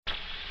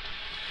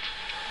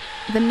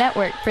the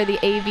network for the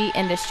AV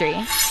industry.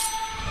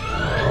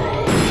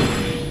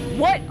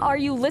 What are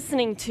you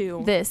listening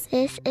to? This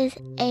is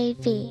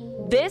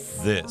AV.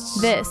 This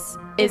is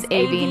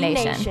AV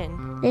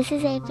Nation. This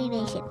is AV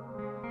Nation.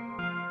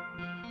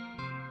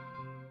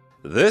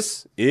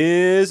 This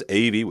is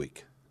AV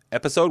Week,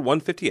 episode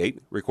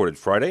 158, recorded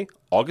Friday,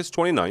 August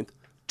 29th,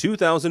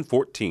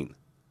 2014.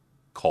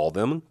 Call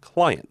them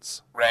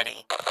clients.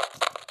 Ready.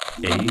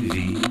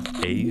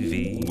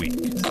 AV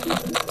Week.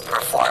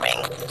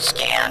 Performing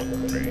scan.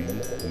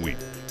 Week.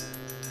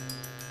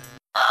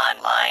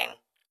 Online.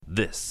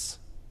 This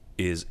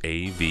is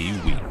AV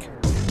Week.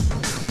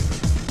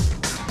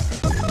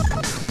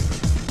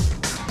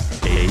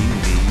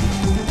 AV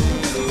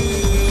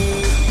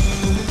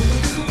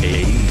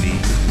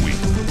Week.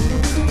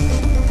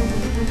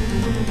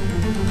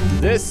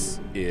 This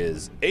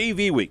is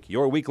AV Week,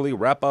 your weekly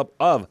wrap-up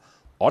of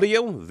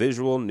audio,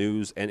 visual,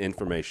 news, and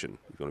information.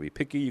 If you want to be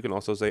picky, you can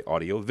also say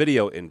audio,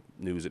 video, and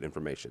news and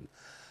information.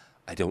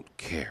 I don't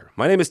care.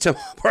 My name is Tim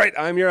Albright.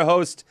 I'm your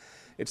host.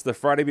 It's the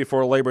Friday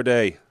before Labor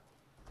Day.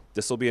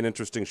 This will be an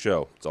interesting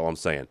show. That's all I'm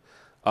saying.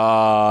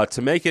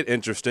 To make it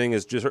interesting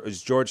is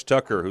George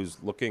Tucker,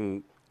 who's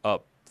looking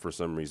up for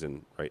some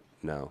reason right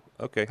now.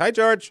 Okay. Hi,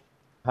 George.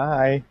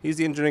 Hi. He's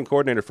the engineering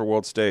coordinator for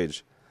World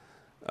Stage.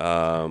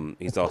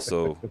 He's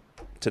also...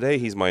 Today,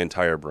 he's my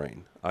entire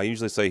brain. I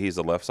usually say he's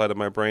the left side of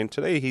my brain.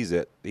 Today, he's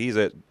it. He's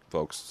it,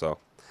 folks. So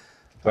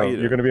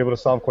you're going to be able to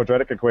solve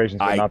quadratic equations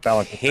but not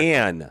balance. I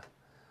can.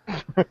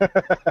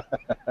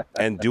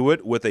 And do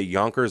it with a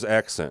Yonkers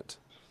accent.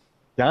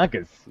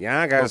 Yonkers.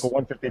 Yonkers. Local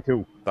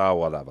 152. Oh,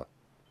 whatever.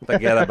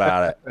 Forget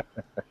about it.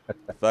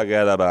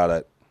 Forget about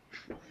it.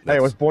 Hey, I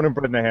was born and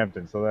bred in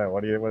Hampton, so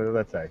what does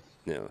that say?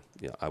 Yeah.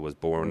 I was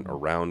born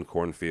around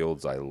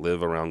cornfields. I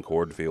live around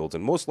cornfields,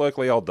 and most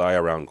likely I'll die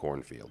around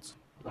cornfields.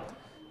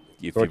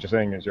 So what you're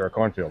saying is you're a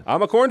cornfield.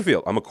 I'm a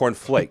cornfield. I'm a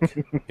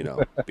cornflake,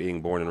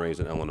 being born and raised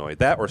in Illinois.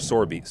 That or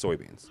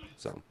soybeans.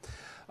 So,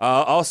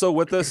 also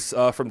with us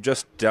from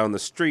just down the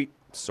street,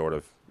 sort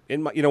of.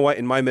 In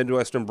my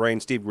Midwestern brain,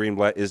 Steve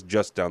Greenblatt is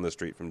just down the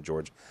street from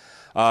George.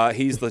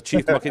 He's the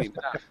chief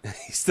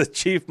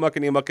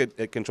muckety muck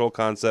at Control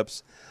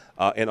Concepts,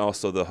 and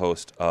also the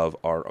host of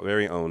our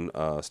very own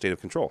State of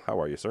Control. How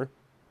are you, sir?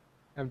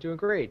 I'm doing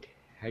great.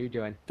 How you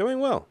doing? Doing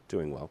well.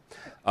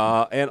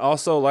 And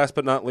also, last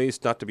but not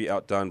least, not to be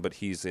outdone, but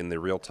he's in the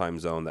real time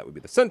zone. That would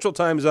be the Central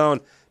Time Zone.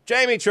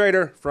 Jamie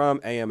Trader from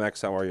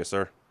AMX. How are you,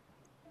 sir?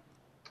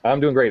 I'm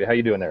doing great. How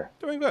you doing there?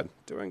 Doing good.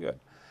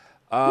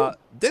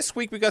 This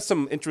week we got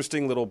some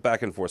interesting little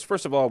back and forth.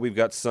 First of all, we've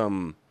got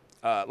some,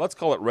 let's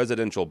call it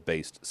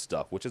residential-based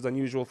stuff, which is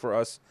unusual for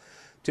us.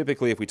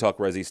 Typically, if we talk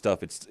resi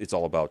stuff, it's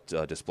all about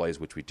displays,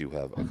 which we do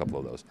have a couple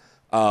of those.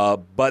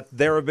 But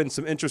there have been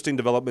some interesting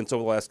developments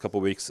over the last couple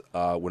of weeks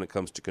when it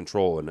comes to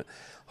control and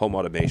home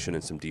automation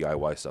and some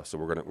DIY stuff. So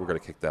we're gonna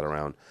kick that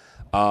around.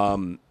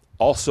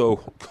 Also,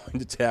 going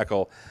to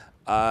tackle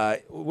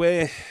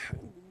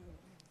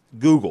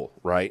Google,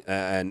 right?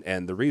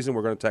 And the reason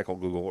we're going to tackle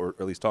Google, or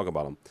at least talk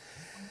about them,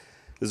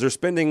 is they're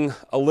spending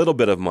a little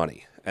bit of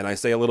money. And I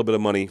say a little bit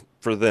of money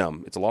for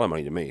them. It's a lot of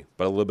money to me,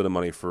 but a little bit of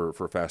money for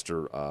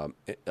faster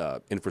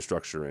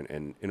infrastructure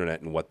and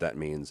internet and what that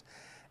means.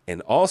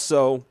 And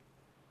also,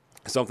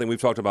 something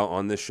we've talked about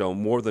on this show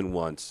more than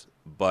once,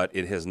 but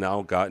it has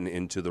now gotten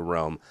into the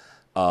realm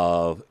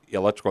of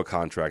electrical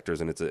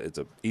contractors, and it's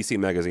a EC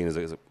Magazine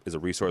is a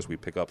resource we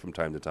pick up from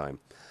time to time.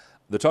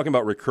 They're talking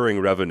about recurring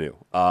revenue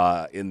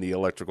in the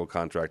electrical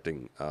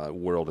contracting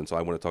world, and so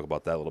I want to talk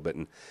about that a little bit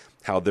and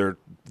how they're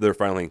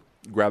finally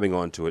grabbing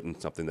onto it, and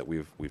something that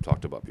we've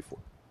talked about before.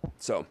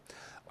 So,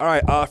 all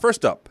right,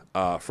 first up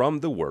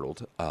from the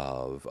world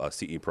of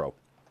CE Pro.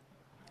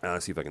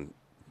 Let's see if I can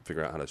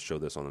figure out how to show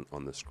this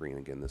on the screen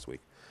again this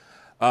week.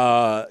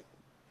 PEC,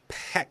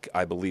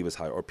 I believe, is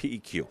high, or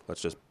PEQ.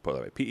 Let's just put it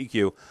that way.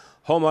 PEQ.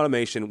 Home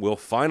automation will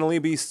finally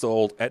be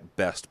sold at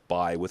Best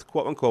Buy with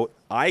quote-unquote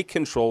eye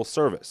control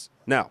service.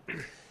 Now,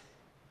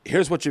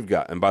 here's what you've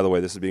got. And by the way,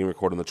 this is being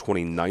recorded on the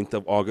 29th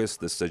of August.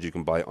 This says you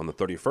can buy it on the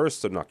 31st,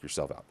 so knock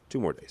yourself out. 2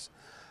 more days.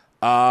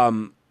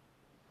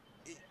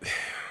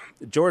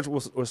 George,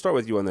 we'll start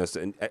with you on this.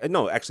 And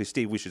no, actually,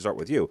 Steve, we should start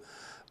with you.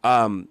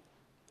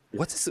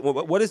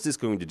 What is this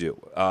going to do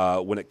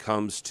when it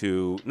comes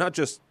to not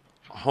just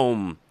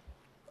home,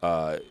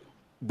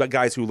 but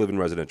guys who live in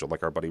residential,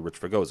 like our buddy Rich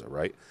Fregosa,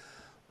 right?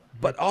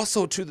 But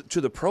also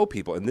to the pro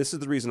people, and this is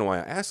the reason why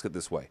I ask it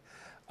this way.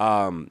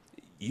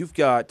 You've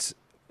got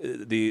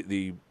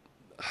the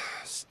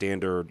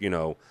standard,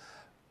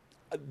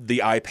 the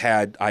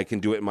iPad. I can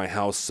do it in my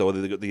house, so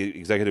the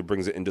executive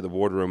brings it into the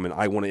boardroom, and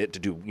I want it to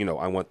do,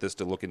 I want this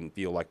to look and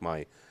feel like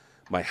my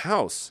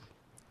house.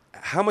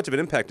 How much of an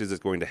impact is this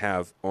going to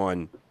have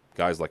on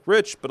guys like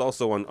Rich, but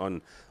also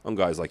on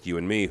guys like you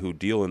and me who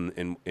deal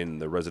in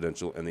the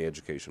residential and the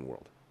education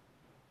world?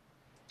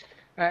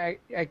 I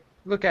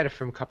look at it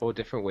from a couple of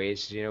different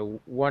ways.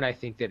 One, I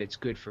think that it's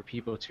good for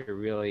people to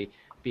really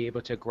be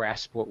able to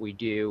grasp what we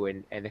do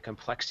and the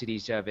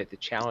complexities of it, the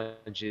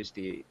challenges,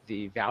 the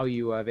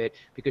value of it.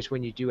 Because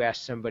when you do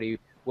ask somebody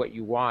what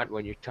you want,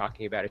 when you're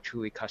talking about a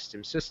truly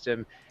custom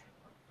system,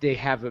 they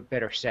have a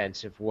better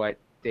sense of what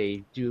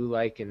they do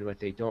like and what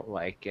they don't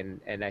like.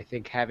 And I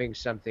think having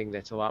something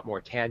that's a lot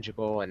more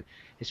tangible, and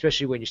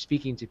especially when you're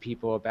speaking to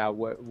people about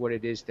what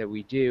it is that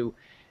we do,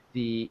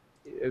 the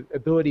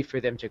ability for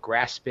them to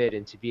grasp it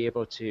and to be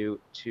able to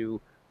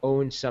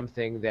own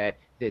something that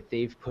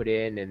they've put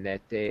in and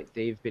that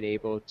they've been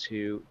able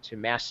to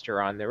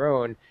master on their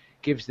own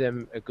gives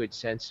them a good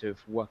sense of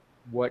what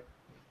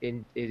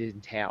it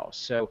entails.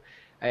 So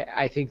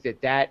I think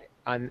that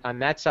on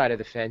that side of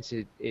the fence,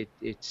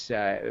 it's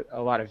a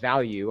lot of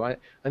value. On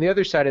the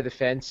other side of the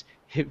fence,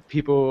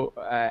 people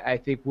I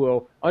think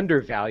will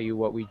undervalue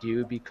what we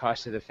do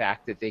because of the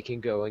fact that they can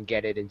go and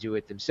get it and do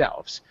it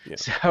themselves.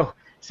 Yeah.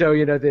 So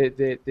you know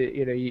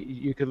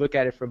you could look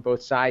at it from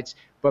both sides.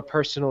 But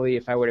personally,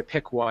 if I were to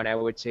pick one, I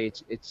would say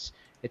it's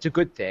a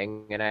good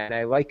thing, and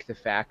I like the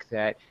fact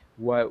that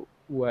what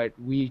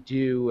we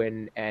do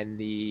and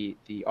the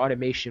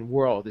automation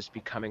world is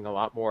becoming a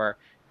lot more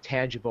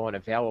tangible and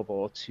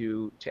available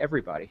to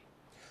everybody.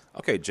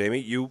 Okay, Jamie,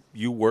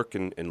 you work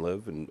and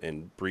live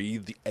and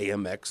breathe the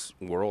AMX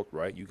world,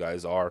 right? You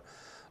guys are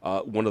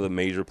one of the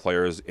major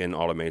players in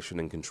automation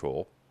and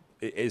control.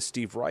 Is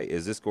Steve right?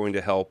 Is this going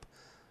to help,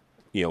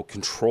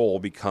 control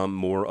become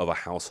more of a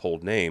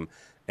household name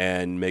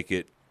and make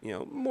it,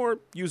 more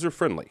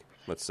user-friendly,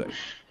 let's say?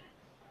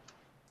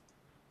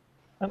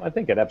 I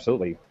think it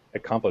absolutely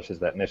accomplishes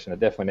that mission. It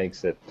definitely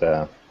makes it,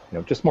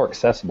 just more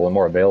accessible and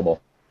more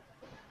available.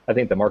 I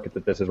think the market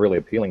that this is really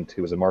appealing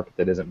to is a market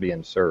that isn't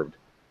being served.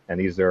 And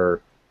these are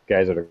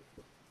guys that are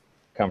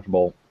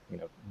comfortable,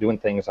 doing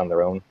things on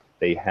their own.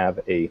 They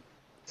have a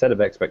set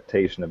of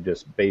expectation of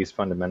just base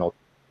fundamental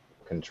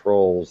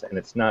controls. And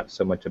it's not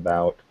so much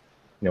about,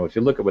 if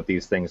you look at what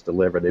these things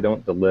deliver, they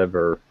don't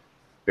deliver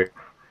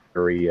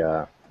very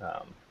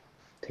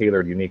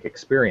tailored, unique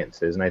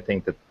experiences. And I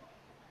think that,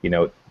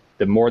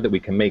 the more that we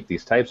can make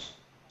these types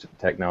of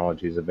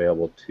technologies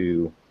available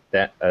to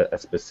that a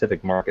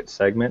specific market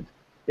segment,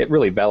 it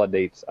really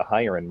validates a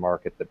higher end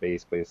market that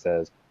basically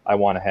says, I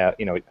want to have,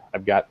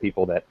 I've got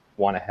people that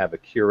want to have a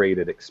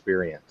curated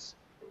experience.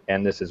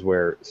 And this is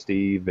where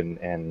Steve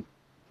and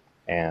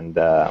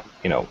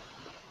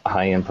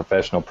high-end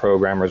professional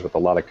programmers with a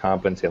lot of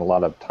competency and a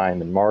lot of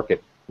time and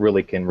market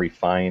really can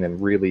refine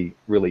and really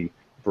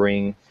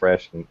bring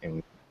fresh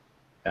and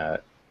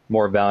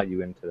more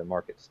value into the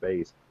market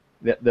space.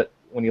 That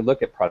when you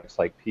look at products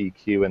like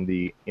PQ and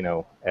the,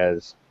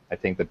 as I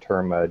think the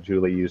term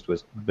Julie used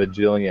was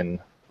bajillion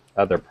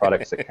other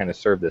products that kind of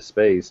serve this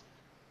space,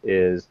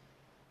 is,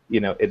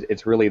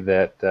 it's really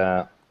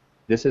that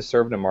this has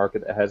served a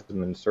market that hasn't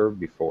been served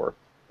before.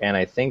 And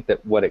I think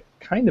that what it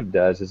kind of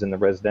does is in the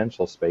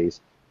residential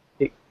space,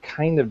 it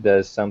kind of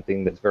does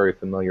something that's very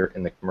familiar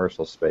in the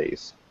commercial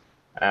space.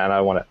 And I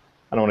don't want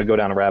to go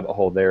down a rabbit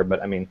hole there,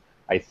 but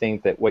I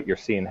think that what you're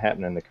seeing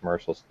happen in the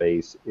commercial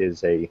space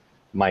is a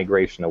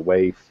migration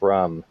away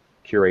from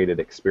curated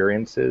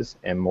experiences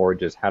and more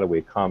just how do we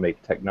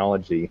accommodate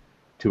technology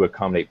to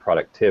accommodate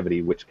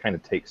productivity, which kind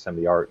of takes some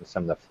of the art and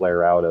some of the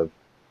flair out of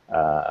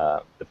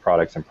the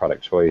products and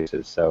product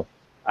choices. So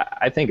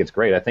I think it's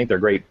great. I think they're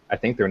great. I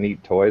think they're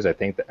neat toys. I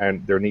think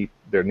they're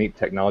neat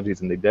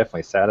technologies, and they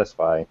definitely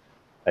satisfy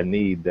a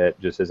need that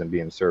just isn't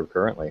being served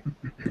currently.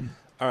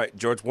 All right,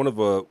 George, one of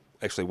the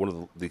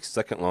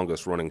second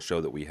longest running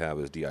show that we have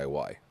is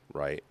DIY,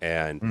 right?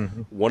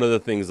 And one of the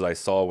things that I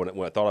saw when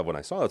I thought of when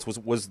I saw this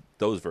was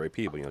those very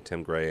people,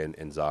 Tim Gray and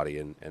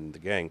Zadi and the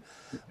gang,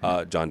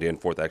 John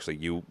Danforth, actually,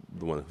 you,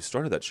 the one who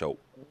started that show.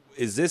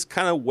 Is this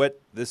kind of what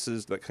this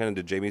is, like kind of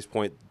to Jamie's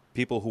point,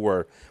 people who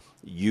are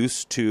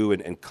used to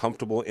and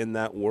comfortable in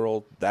that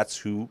world, that's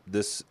who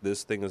this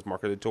thing is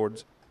marketed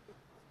towards?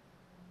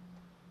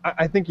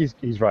 I think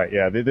he's right.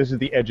 Yeah, this is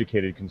the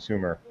educated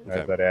consumer,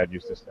 as that ad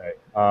used to say.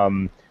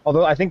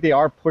 Although I think they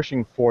are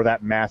pushing for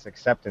that mass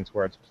acceptance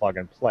where it's plug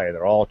and play.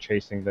 They're all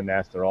chasing the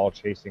Nest. They're all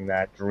chasing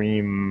that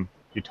dream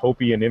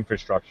utopian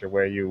infrastructure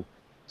where you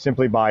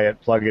simply buy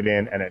it, plug it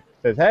in, and it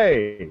says,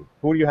 "Hey,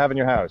 who do you have in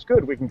your house?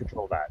 Good, we can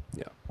control that."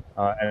 Yeah.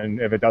 And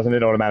if it doesn't,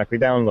 it automatically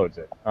downloads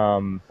it.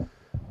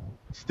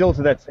 Still,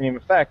 to that same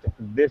effect,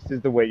 this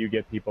is the way you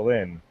get people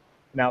in.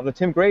 Now, the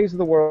Tim Grays of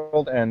the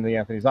world and the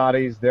Anthony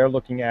Zadis, they're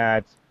looking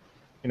at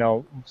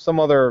some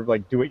other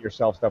like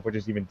do-it-yourself stuff, which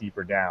is even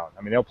deeper down.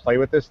 They'll play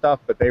with this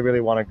stuff, but they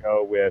really want to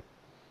go with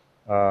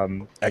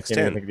X10. I can't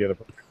even think of the other.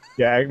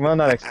 Yeah, well,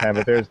 not X10,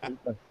 but there's.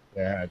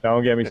 Yeah,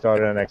 don't get me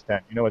started on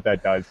X10. You know what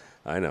that does.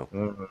 I know.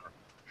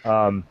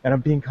 And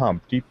I'm being calm.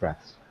 Deep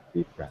breaths.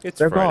 It's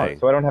They're Friday.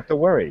 gone, so I don't have to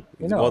worry.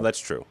 Well, that's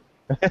true.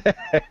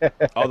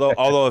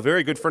 although a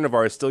very good friend of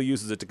ours still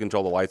uses it to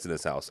control the lights in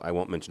his house. I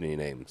won't mention any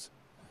names.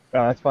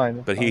 Oh, that's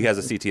fine. But he has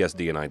a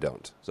CTSD and I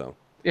don't. So.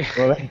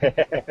 Well,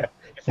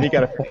 he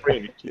got it for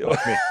free.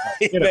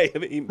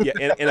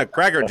 In a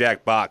Cracker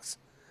Jack box.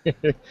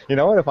 You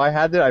know what? If I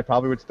had that, I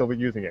probably would still be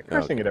using it.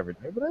 Cursing it every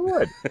day, but I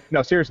would.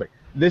 No, seriously.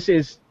 This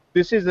is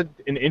this is an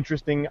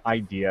interesting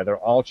idea. They're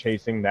all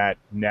chasing that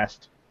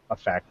Nest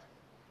effect.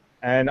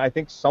 And I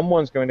think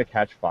someone's going to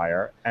catch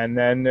fire, and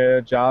then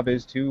the job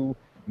is to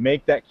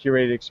make that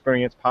curated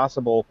experience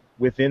possible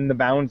within the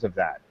bounds of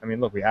that. I mean,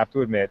 look, we have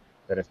to admit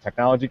that as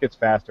technology gets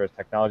faster, as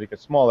technology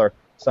gets smaller,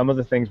 some of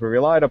the things we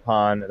relied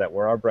upon that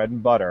were our bread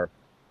and butter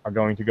are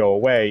going to go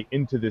away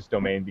into this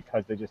domain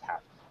because they just have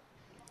to.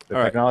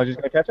 The technology is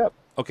going to catch up.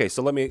 Okay,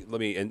 so let me,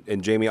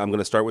 and Jamie, I'm going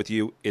to start with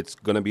you. It's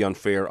going to be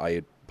unfair.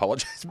 I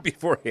apologize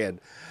beforehand.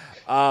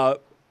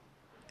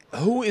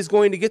 Who is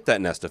going to get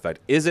that Nest effect?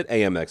 Is it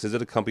AMX? Is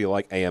it a company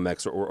like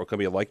AMX or a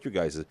company like you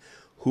guys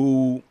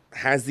who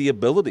has the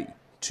ability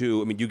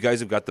to? I mean, you guys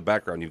have got the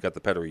background, you've got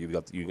the pedigree, you've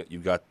got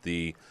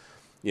the,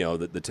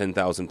 the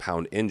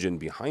 10,000-pound engine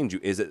behind you.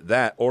 Is it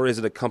that, or is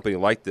it a company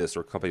like this, or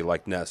a company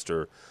like Nest,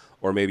 or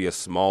maybe a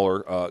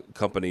smaller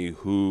company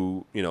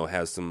who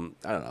has some,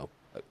 I don't know,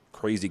 a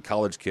crazy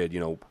college kid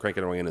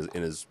cranking away in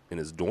his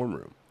dorm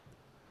room?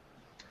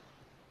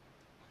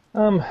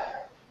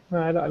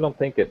 I don't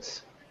think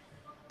it's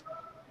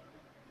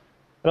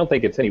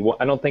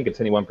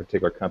any one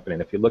particular company.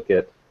 And if you look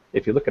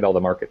at all the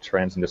market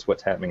trends and just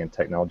what's happening in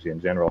technology in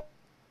general,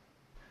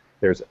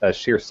 there's a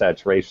sheer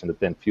saturation that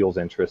then fuels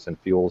interest and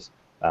fuels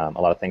a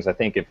lot of things.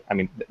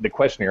 The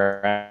question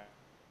you're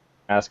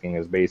asking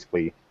is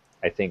basically,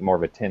 I think, more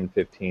of a 10,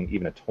 15,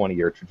 even a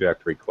 20-year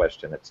trajectory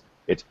question.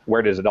 It's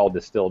where does it all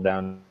distill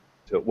down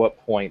to? At what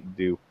point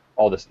do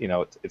all this,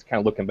 it's kind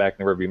of looking back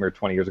in the rearview mirror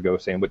 20 years ago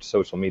saying which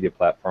social media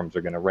platforms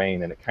are going to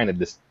reign, and it kind of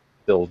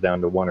distills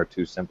down to one or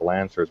two simple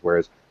answers,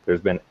 whereas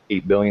there's been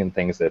 8 billion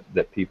things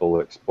that people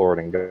have explored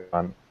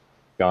and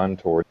gone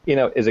toward.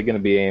 Is it going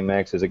to be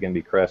AMX? Is it going to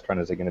be Crestron?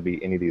 Is it going to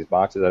be any of these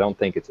boxes? I don't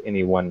think it's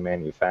any one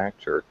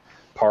manufacturer.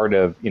 Part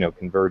of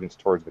convergence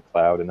towards the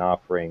cloud and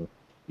offering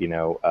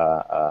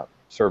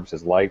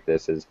services like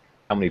this is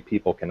how many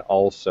people can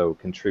also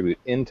contribute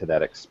into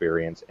that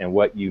experience and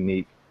what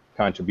unique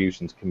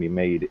contributions can be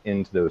made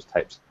into those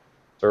types of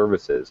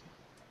services.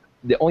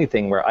 The only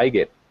thing where I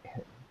get,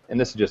 and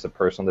this is just a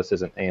personal, this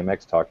isn't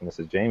AMX talking, this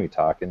is Jamie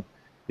talking,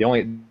 the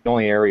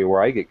only area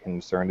where I get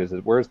concerned is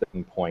where's the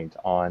point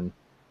on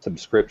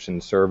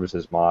subscription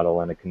services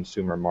model in a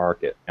consumer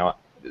market. Now,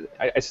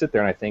 I sit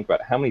there and I think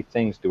about how many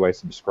things do I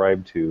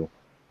subscribe to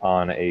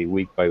on a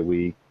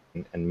week-by-week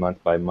and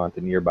month-by-month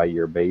and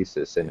year-by-year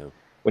basis. And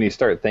when you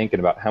start thinking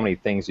about how many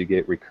things you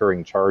get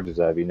recurring charges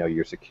of,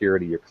 your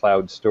security, your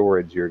cloud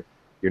storage, your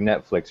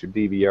Netflix, your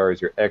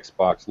DVRs, your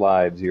Xbox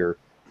Lives, your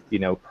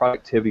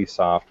productivity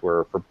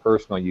software for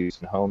personal use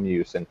and home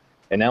use, and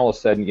now all of a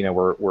sudden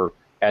we're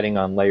adding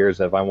on layers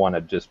of I want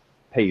to just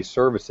pay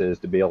services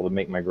to be able to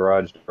make my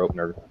garage door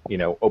opener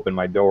open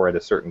my door at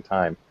a certain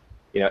time.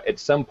 At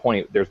some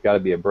point there's got to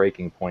be a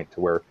breaking point to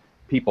where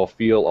people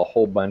feel a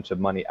whole bunch of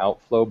money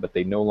outflow, but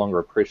they no longer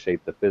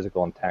appreciate the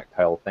physical and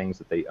tactile things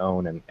that they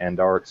own and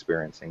are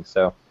experiencing.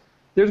 So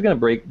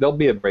there'll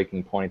be a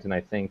breaking point, and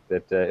I think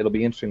that it'll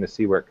be interesting to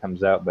see where it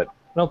comes out, but I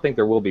don't think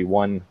there will be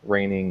one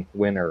reigning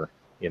winner,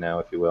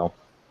 if you will.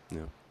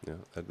 Yeah.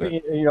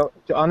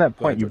 On that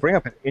point, you bring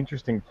up an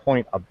interesting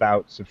point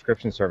about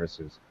subscription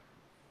services.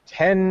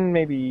 10,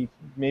 maybe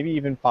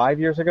even 5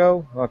 years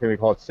ago, okay, we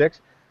call it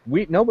 6.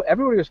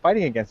 Everybody was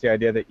fighting against the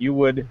idea that you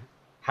would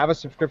have a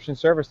subscription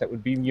service that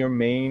would be your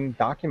main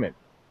document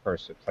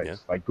place,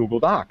 like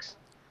Google Docs,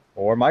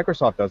 or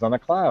Microsoft does on the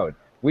cloud.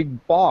 We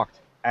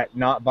balked at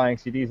not buying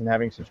CDs and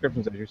having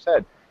subscriptions, as you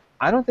said.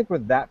 I don't think we're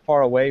that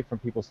far away from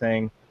people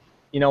saying,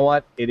 you know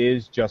what, it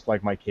is just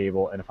like my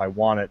cable, and if I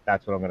want it,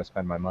 that's what I'm going to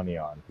spend my money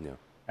on. Yeah.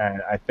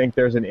 And I think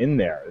there's an in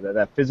there.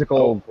 That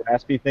physical,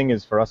 graspy thing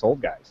is for us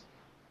old guys.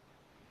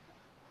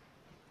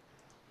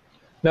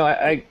 No,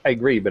 I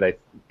agree, but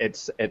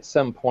it's at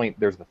some point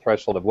there's the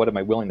threshold of what am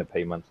I willing to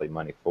pay monthly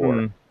money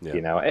for?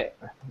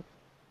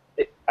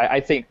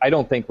 I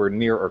don't think we're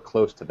near or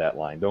close to that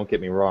line. Don't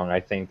get me wrong. I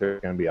think there's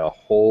going to be a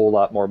whole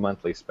lot more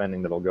monthly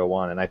spending that'll go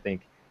on, and I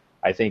think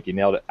you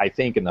nailed it. I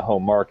think in the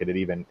home market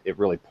it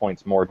really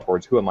points more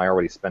towards who am I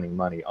already spending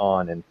money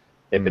on, and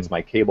if it's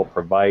my cable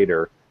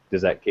provider,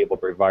 does that cable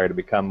provider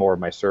become more of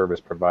my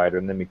service provider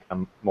and then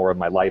become more of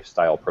my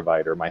lifestyle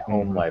provider, my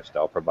home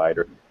lifestyle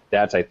provider?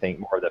 That's, I think,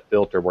 more of the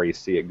filter where you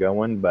see it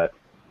going, but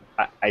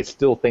I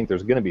still think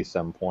there's going to be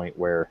some point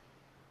where,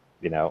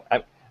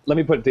 let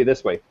me put it to you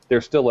this way: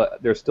 there's still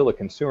a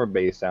consumer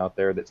base out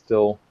there that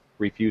still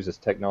refuses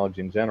technology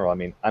in general. I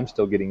mean, I'm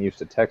still getting used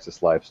to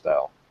Texas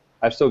lifestyle.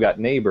 I've still got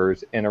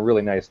neighbors in a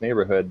really nice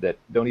neighborhood that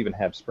don't even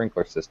have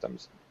sprinkler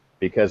systems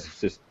because it's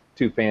just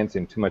too fancy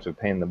and too much of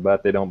a pain in the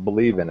butt. They don't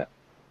believe in it,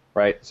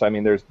 right? So I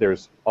mean,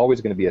 there's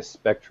always going to be a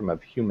spectrum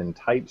of human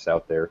types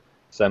out there.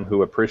 Some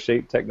who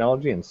appreciate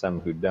technology and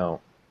some who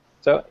don't.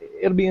 So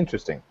it'll be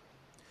interesting.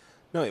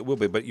 No, it will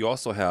be. But you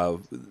also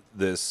have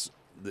the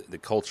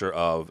culture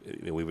of,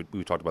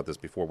 we talked about this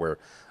before, where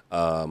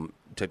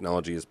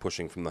technology is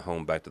pushing from the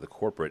home back to the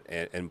corporate.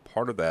 And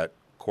part of that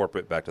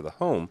corporate back to the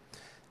home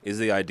is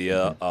the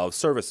idea of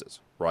services,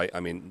 right? I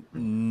mean,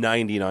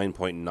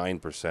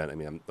 99.9%, I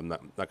mean, I'm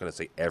not going to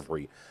say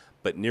every,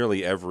 but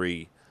nearly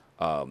every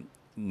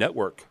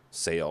network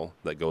sale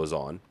that goes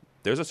on,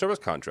 there's a service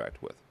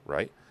contract with,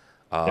 right?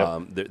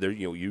 There,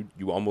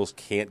 you almost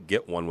can't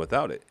get one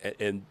without it.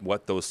 And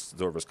what those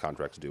service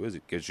contracts do is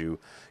it gives you,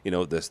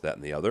 this, that,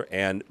 and the other.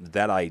 And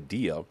that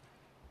idea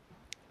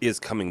is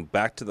coming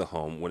back to the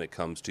home when it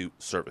comes to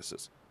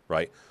services,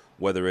 right?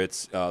 Whether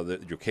it's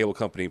your cable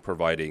company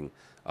providing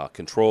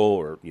control,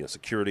 or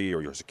security,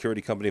 or your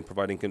security company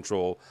providing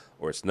control,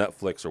 or it's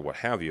Netflix or what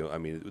have you. I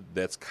mean,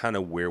 that's kind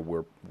of where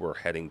we're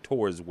heading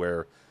towards,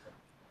 where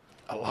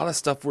a lot of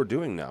stuff we're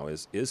doing now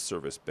is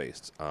service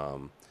based.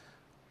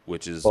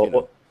 Which is,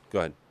 go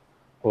ahead.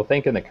 Well,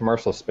 think in the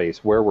commercial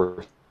space where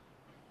we're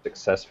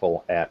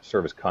successful at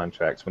service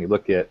contracts. When you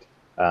look at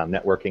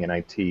networking and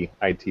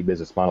IT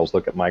business models,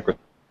 look at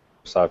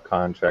Microsoft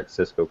contracts,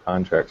 Cisco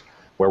contracts.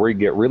 Where we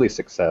get really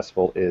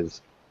successful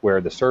is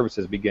where the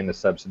services begin to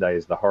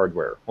subsidize the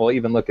hardware. Well,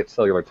 even look at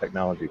cellular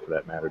technology for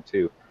that matter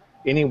too.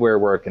 Anywhere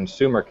where a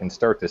consumer can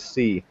start to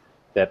see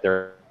that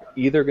they're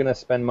either going to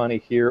spend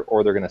money here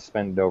or they're going to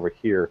spend it over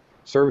here,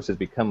 services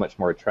become much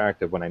more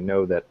attractive when I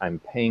know that I'm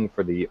paying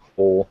for the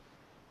whole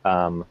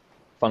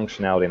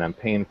functionality and I'm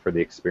paying for the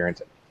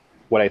experience.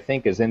 What I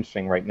think is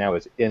interesting right now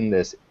is in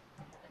this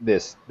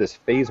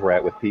phase we're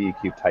at with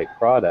PEQ type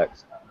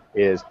products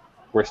is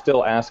we're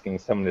still asking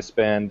someone to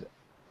spend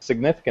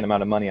significant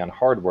amount of money on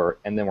hardware,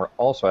 and then we're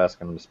also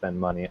asking them to spend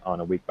money on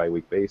a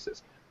week-by-week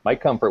basis. My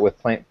comfort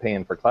with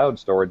paying for cloud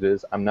storage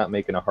is I'm not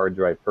making a hard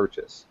drive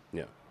purchase.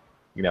 Yeah.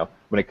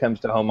 When it comes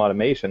to home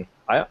automation,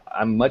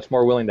 I'm much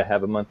more willing to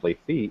have a monthly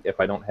fee if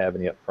I don't have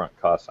any upfront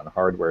costs on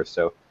hardware.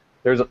 So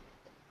there's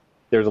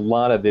a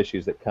lot of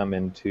issues that come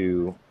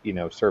into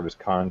service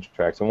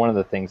contracts, and one of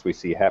the things we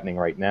see happening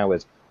right now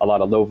is a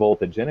lot of low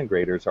voltage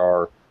integrators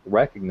are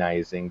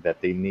recognizing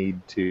that they need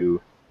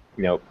to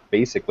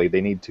basically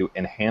they need to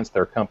enhance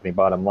their company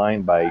bottom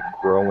line by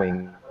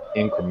growing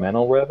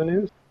incremental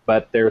revenues,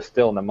 but they're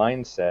still in the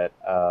mindset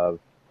of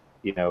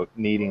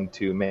needing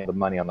to make the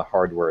money on the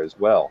hardware as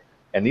well.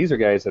 And these are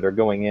guys that are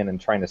going in and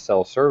trying to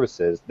sell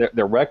services.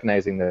 They're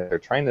recognizing that they're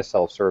trying to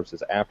sell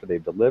services after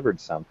they've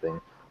delivered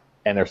something,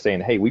 and they're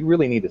saying, hey, we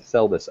really need to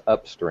sell this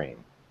upstream.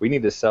 We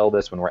need to sell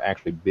this when we're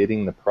actually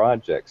bidding the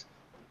projects.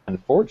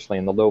 Unfortunately,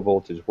 in the low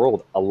voltage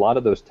world, a lot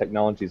of those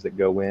technologies that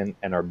go in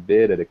and are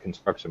bid at a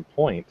construction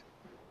point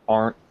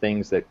aren't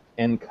things that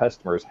end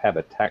customers have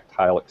a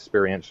tactile,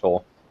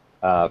 experiential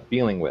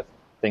feeling with.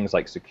 Things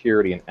like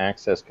security and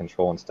access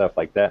control and stuff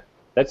like that.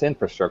 That's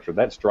infrastructure.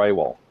 That's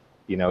drywall,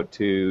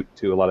 to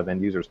a lot of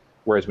end users.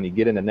 Whereas when you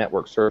get into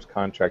network service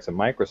contracts and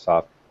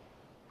Microsoft,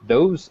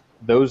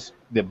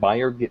 the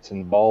buyer gets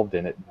involved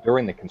in it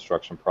during the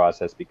construction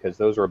process because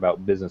those are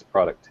about business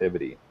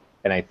productivity.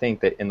 And I think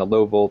that in the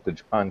low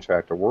voltage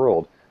contractor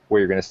world, where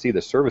you're going to see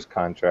the service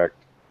contract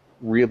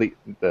really,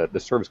 the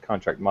service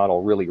contract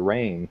model really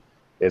reign,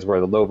 is where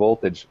the low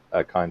voltage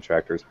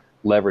contractors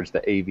leverage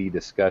the AV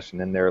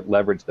discussion and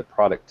leverage the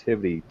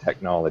productivity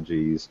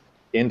technologies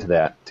into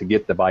that to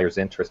get the buyer's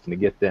interest and to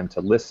get them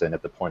to listen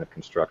at the point of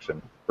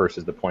construction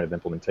versus the point of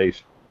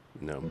implementation.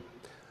 No.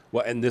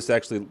 Well, and this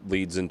actually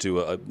leads into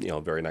a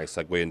very nice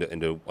segue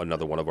into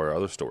another one of our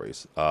other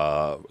stories.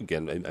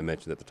 Again, I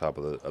mentioned at the top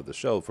of the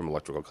show from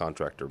Electrical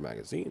Contractor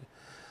Magazine.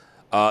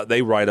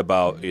 They write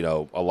about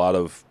a lot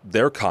of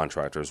their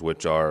contractors,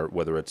 which are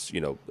whether it's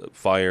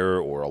fire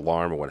or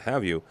alarm or what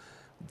have you.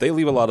 They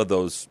leave a lot of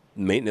those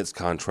maintenance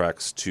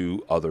contracts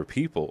to other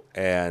people,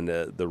 and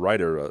the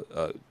writer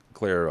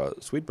Claire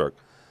Swedberg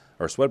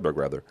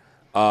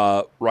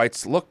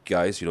writes, look,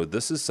 guys,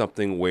 this is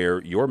something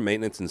where your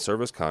maintenance and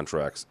service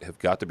contracts have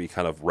got to be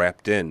kind of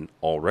wrapped in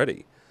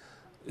already.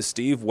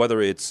 Steve,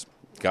 whether it's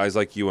guys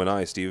like you and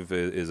I, Steve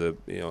is a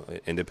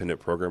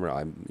independent programmer.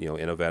 I'm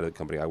Innovative, the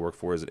company I work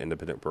for, is an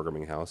independent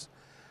programming house.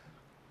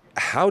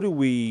 How do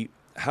we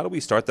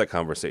start that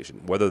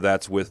conversation? Whether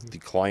that's with the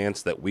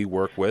clients that we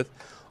work with,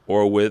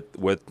 or with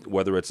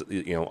whether it's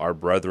our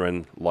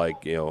brethren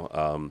like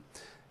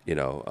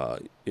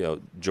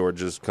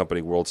George's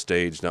company, World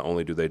Stage. Not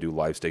only do they do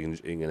live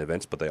staging and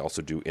events, but they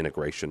also do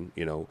integration.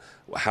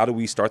 How do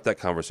we start that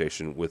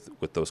conversation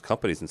with those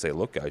companies and say,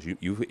 look, guys,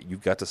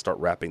 you've got to start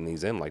wrapping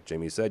these in, like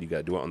Jamie said, you got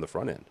to do it on the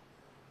front end.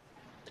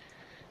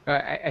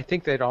 I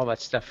think that all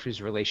that stuff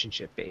is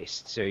relationship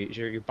based. So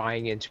you're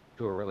buying into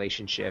a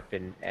relationship,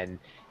 and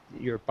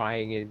you're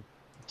buying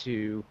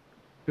into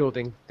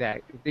building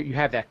that you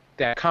have that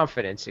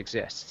confidence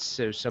exists.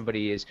 So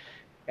somebody is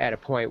at a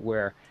point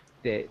where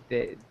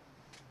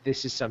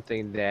this is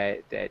something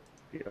that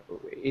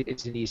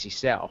it's an easy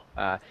sell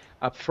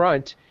up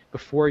front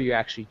before you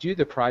actually do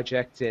the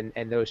project,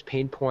 and those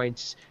pain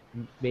points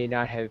may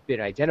not have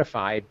been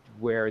identified,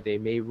 where they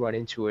may run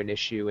into an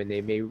issue and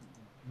they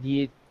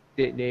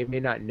may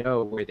not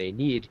know where they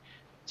need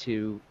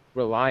to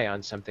rely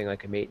on something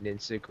like a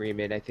maintenance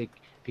agreement. I think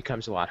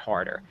becomes a lot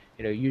harder.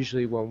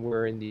 Usually when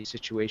we're in these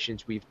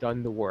situations, we've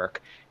done the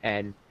work,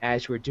 and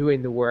as we're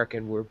doing the work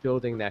and we're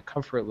building that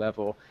comfort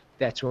level,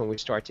 that's when we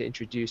start to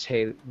introduce,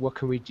 hey, what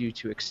can we do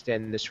to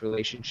extend this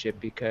relationship,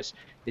 because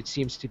it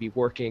seems to be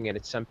working and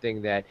it's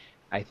something that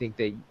I think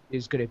that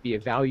is going to be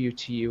of value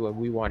to you, and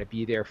we want to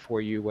be there for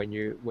you when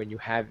you're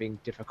having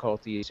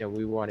difficulties, and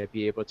we want to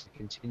be able to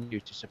continue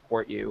to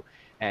support you.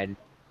 And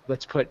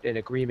let's put an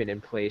agreement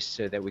in place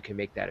so that we can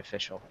make that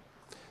official.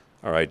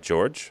 All right,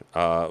 George.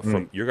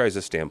 From your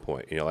guys'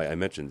 standpoint, I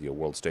mentioned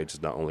World Stage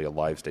is not only a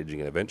live staging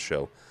and event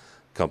show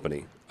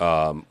company,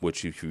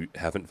 which if you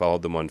haven't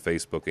followed them on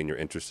Facebook and you're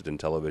interested in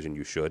television,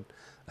 you should,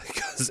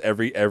 because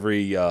every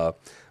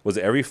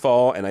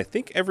fall and I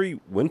think every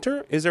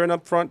winter, is there an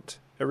upfront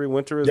every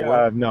winter as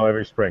well? No,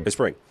 every spring. Every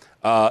spring.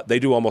 They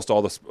do almost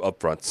all the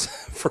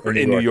upfronts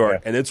in New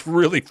York, and it's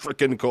really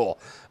freaking cool.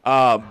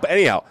 But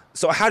anyhow,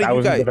 so how do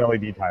you guys? Thousands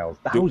of LED tiles.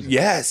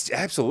 Yes,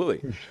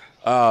 absolutely.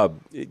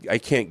 I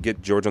can't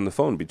get George on the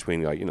phone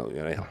between around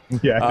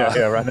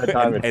that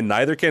time, and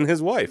neither can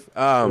his wife.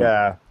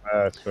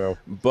 So.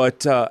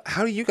 But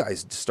how do you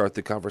guys start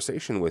the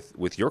conversation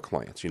with your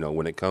clients?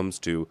 When it comes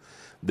to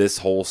this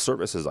whole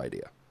services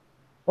idea.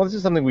 Well, this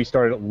is something we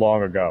started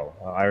long ago.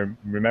 I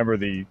remember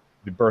the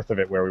birth of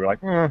it, where we were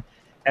like,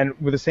 and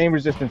with the same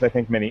resistance I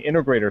think many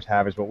integrators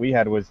have, is what we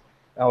had was,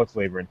 it's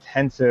labor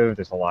intensive.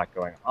 There's a lot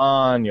going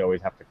on. You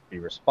always have to be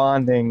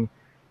responding,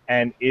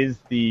 and is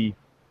the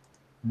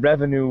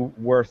revenue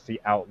worth the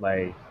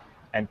outlay,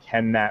 and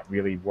can that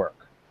really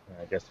work?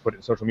 I guess to put it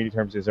in social media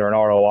terms, is there an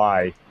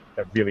ROI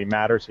that really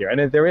matters here?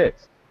 And there is,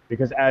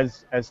 because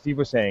as Steve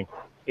was saying,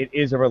 it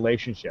is a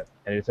relationship,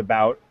 and it's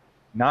about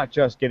not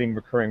just getting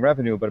recurring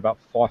revenue, but about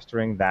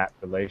fostering that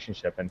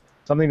relationship. And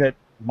something that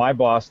my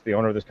boss, the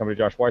owner of this company,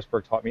 Josh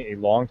Weisberg, taught me a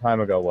long time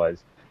ago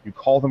was, you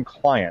call them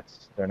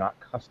clients, they're not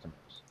customers.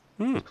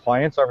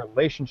 Clients are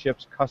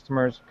relationships,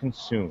 customers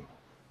consume.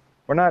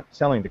 We're not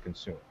selling to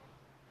consume.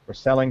 We're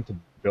selling to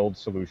build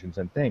solutions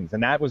and things.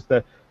 And that was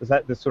this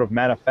sort of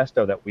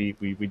manifesto that we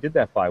did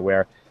that by,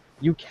 where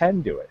you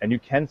can do it, and you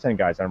can send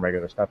guys on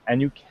regular stuff,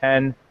 and you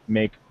can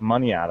make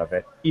money out of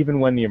it, even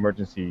when the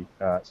emergency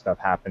stuff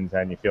happens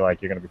and you feel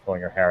like you're going to be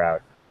pulling your hair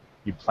out.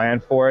 You plan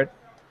for it,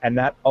 and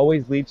that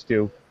always leads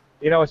to,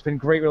 it's been a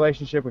great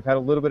relationship. We've had a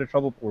little bit of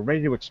trouble, but we're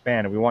ready to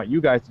expand, and we want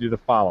you guys to do the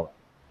following.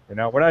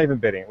 We're not even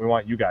bidding. We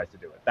want you guys to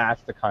do it.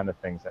 That's the kind of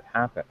things that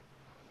happen.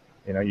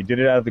 You did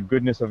it out of the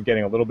goodness of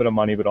getting a little bit of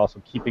money, but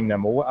also keeping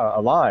them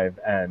alive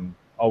and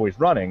always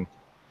running.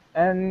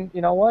 And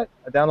you know what?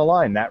 Down the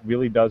line, that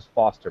really does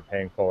foster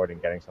paying forward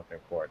and getting something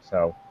for it.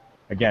 So,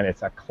 again,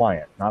 it's a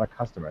client, not a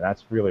customer.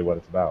 That's really what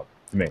it's about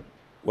to me.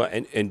 Well,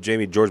 and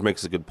Jamie, George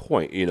makes a good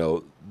point.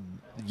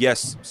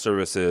 Yes,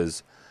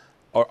 services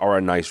are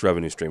a nice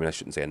revenue stream, and I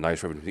shouldn't say a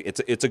nice revenue stream.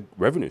 It's a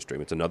revenue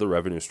stream. It's another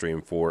revenue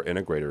stream for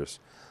integrators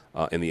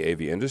in the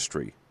AV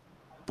industry.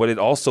 But it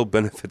also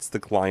benefits the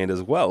client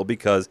as well,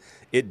 because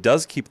it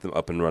does keep them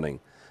up and running.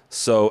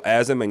 So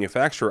as a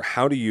manufacturer,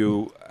 how do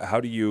you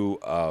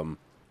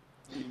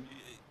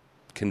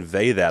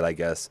convey that, I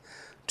guess,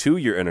 to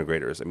your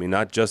integrators? I mean,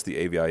 not just the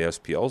AVI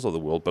SPLs of the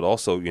world, but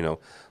also,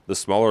 the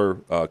smaller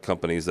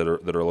companies that are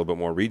a little bit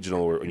more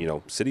regional,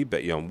 or city,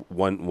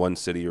 one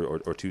city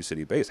or two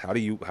city based. How do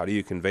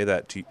you convey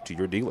that to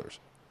your dealers?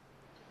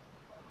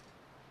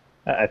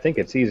 I think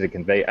it's easy to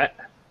convey.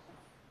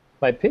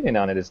 My opinion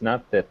on it is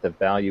not that the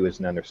value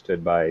isn't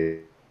understood by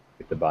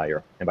the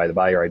buyer, and by the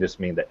buyer I just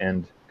mean the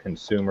end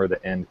consumer,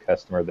 the end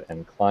customer, the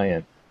end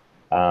client.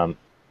 I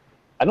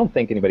don't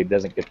think anybody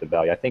doesn't get the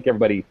value. I think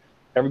everybody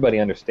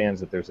understands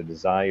that there's a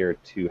desire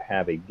to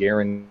have a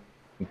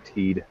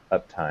guaranteed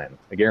uptime,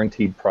 a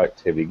guaranteed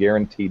productivity,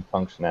 guaranteed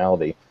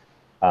functionality,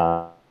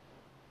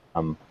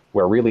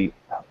 where really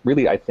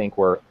I think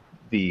where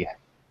the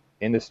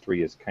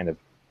industry is kind of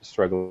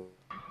struggling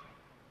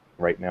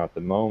right now at the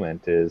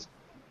moment is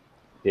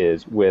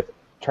with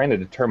trying to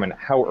determine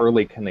how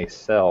early can they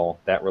sell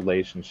that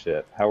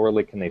relationship, how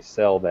early can they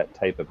sell that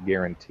type of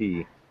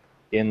guarantee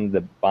in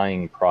the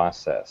buying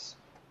process.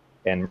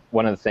 And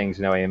one of the things,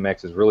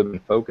 AMX has really been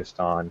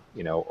focused on,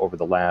 over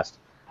the last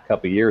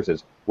couple of years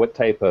is what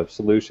type of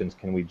solutions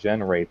can we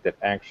generate that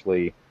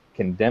actually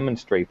can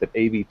demonstrate that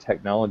AV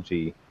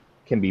technology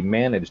can be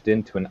managed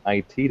into an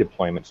IT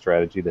deployment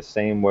strategy the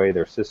same way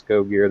their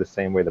Cisco gear, the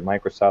same way the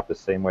Microsoft, the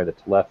same way the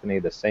telephony,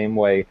 the same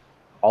way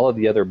all of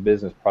the other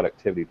business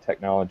productivity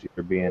technologies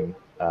are being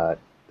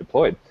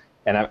deployed.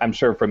 And I'm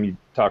sure from you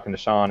talking to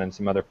Sean and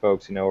some other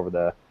folks,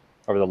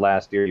 over the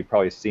last year, you've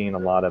probably seen a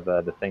lot of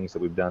the things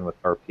that we've done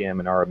with RPM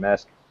and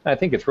RMS. And I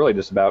think it's really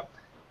just about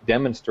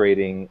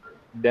demonstrating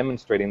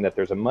that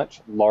there's a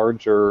much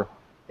larger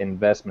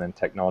investment in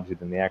technology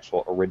than the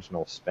actual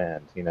original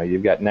spend.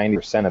 You've got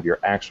 90% of your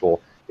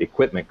actual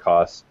equipment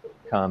costs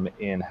come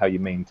in how you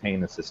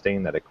maintain and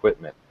sustain that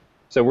equipment.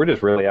 So we're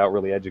just really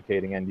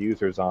educating end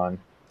users on,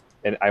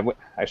 and I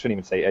shouldn't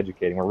even say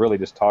educating, we're really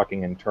just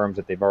talking in terms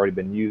that they've already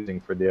been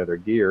using for the other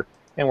gear,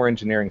 and we're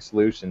engineering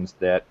solutions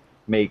that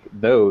make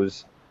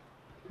those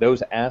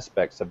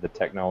aspects of the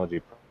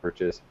technology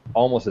purchase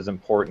almost as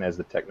important as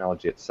the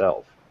technology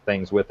itself,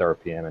 things with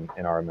RPM and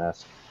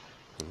RMS.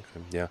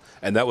 Okay, yeah,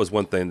 and that was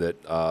one thing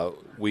that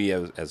we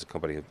as a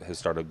company has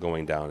started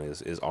going down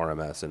is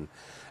RMS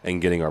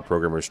and getting our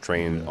programmers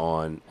trained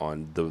on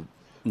the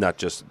not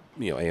just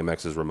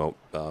AMX's remote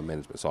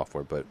management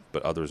software, but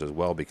others as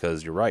well.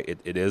 Because you're right,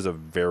 it is a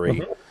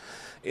very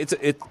here's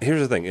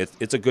the thing,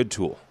 it's a good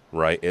tool,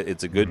 right?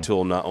 It's a good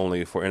tool not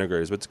only for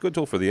integrators, but it's a good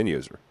tool for the end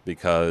user,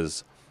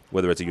 because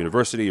whether it's a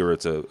university or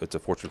it's a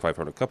Fortune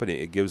 500 company,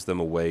 it gives them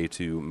a way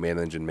to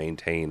manage and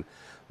maintain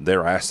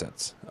their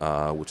assets,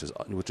 which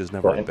is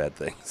never a bad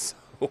thing. So.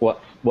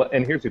 Well,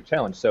 and here's your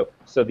challenge. So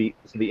the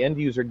end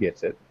user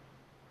gets it.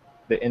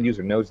 The end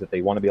user knows that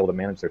they want to be able to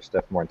manage their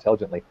stuff more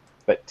intelligently.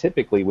 But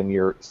typically, when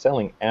you're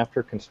selling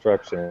after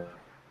construction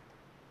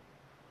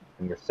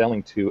and you're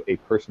selling to a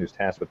person who's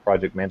tasked with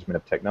project management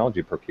of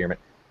technology procurement,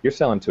 you're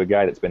selling to a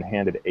guy that's been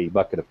handed a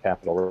bucket of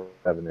capital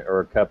revenue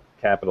or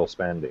capital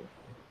spending.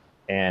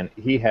 And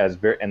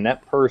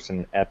that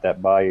person at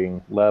that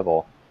buying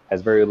level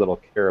has very little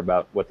care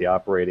about what the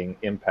operating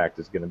impact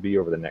is going to be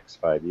over the next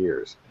 5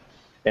 years.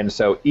 And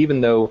so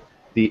even though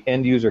the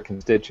end user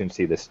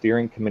constituency, the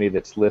steering committee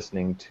that's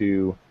listening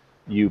to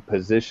you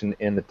position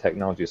in the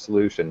technology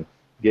solution,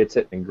 gets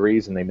it and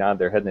agrees, and they nod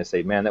their head and they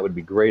say, man, that would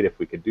be great if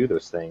we could do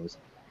those things.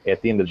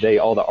 At the end of the day,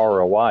 all the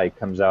ROI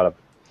comes out of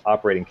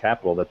operating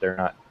capital that they're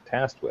not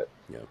tasked with.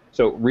 Yeah.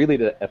 So really,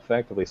 to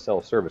effectively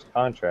sell service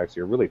contracts,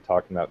 you're really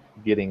talking about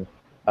getting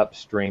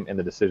upstream in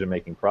the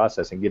decision-making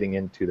process and getting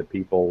into the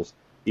people's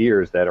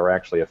ears that are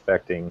actually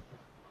affecting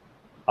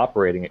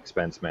operating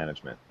expense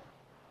management.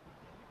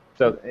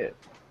 So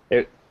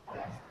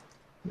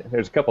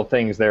there's a couple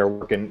things there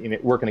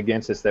working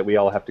against us that we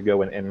all have to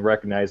go and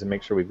recognize and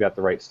make sure we've got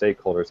the right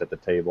stakeholders at the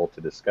table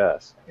to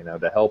discuss,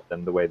 to help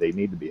them the way they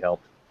need to be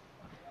helped.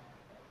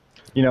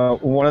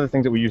 One of the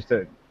things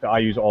that I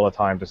use all the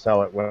time to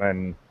sell it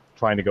when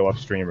trying to go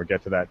upstream or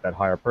get to that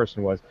higher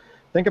person was,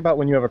 think about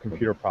when you have a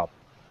computer problem.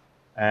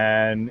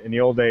 And in the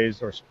old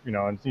days, or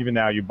and even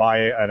now, you buy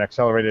an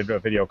accelerated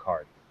video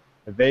card.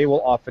 They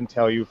will often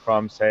tell you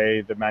from,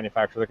 say, the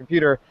manufacturer of the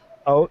computer,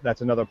 oh, that's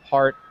another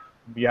part,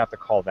 you have to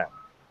call them.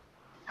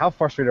 How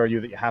frustrated are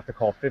you that you have to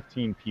call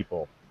 15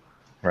 people?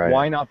 Right.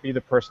 Why not be the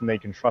person they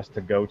can trust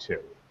to go to?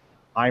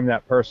 I'm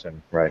that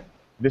person. Right.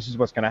 This is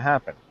what's going to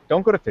happen.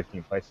 Don't go to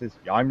 15 places.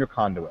 I'm your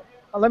conduit.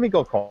 Let me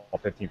go call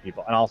 15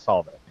 people, and I'll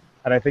solve it.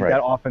 And I think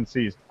that often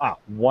sees,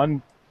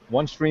 one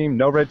stream,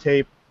 no red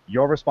tape,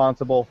 you're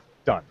responsible,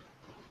 done.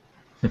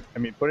 I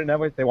mean, put it in that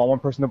way, they want one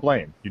person to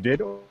blame. You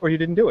did or you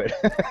didn't do it.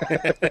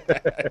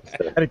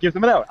 And it gives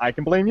them an out. I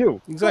can blame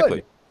you. Exactly.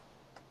 Good.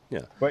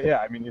 Yeah. But yeah,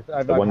 I mean,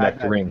 I've one had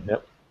nectarine.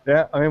 Yep.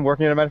 Yeah, I mean,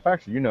 working at a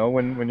manufacturer,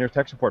 when you're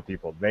tech support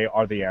people, they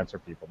are the answer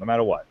people, no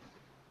matter what.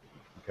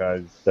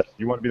 Because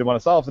you want to be the one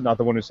that solves it, not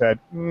the one who said,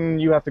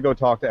 you have to go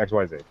talk to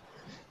XYZ.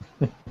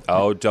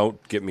 Oh,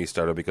 don't get me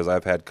started, because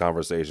I've had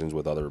conversations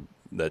with other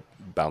that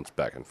bounce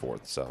back and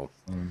forth. So,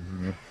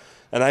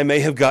 and I may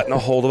have gotten a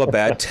hold of a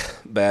bad,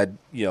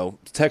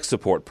 tech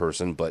support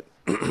person, but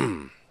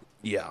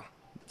yeah,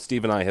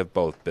 Steve and I have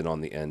both been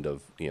on the end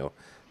of,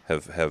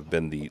 have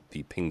been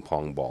the ping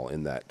pong ball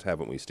in that,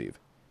 haven't we, Steve?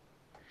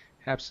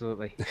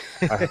 Absolutely.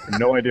 I have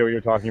no idea what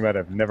you're talking about.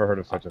 I've never heard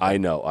of such a thing.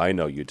 I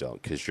know you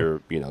don't, because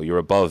you're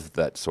above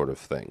that sort of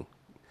thing,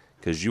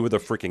 because you were the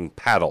freaking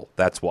paddle.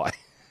 That's why.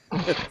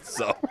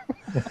 So,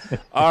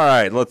 all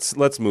right,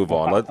 let's move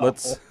on.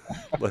 Let's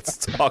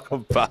talk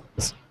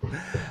about.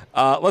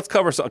 Let's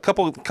cover a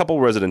couple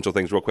residential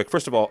things real quick.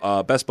 First of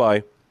all, Best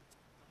Buy.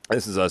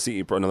 This is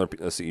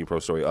another CE Pro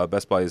story.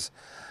 Best Buy's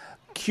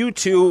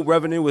Q2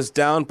 revenue was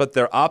down, but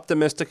they're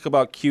optimistic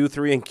about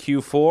Q3 and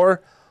Q4.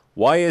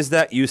 Why is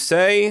that, you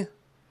say?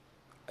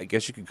 I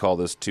guess you could call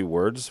this two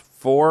words: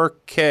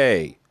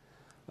 4K.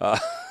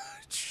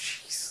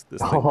 Jeez,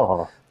 this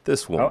thing.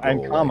 This won't go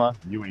away. Comma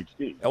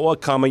UHD. Well,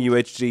 comma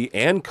UHD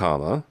and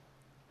comma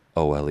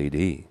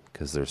OLED,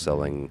 because they're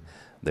selling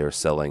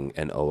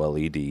an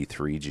OLED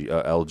 3G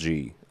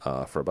LG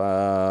for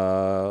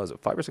about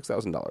 $5,000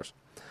 or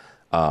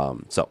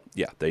 $6,000. So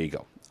yeah, there you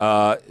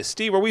go.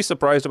 Steve, are we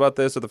surprised about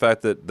this, or the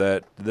fact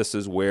that this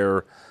is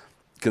where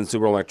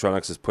consumer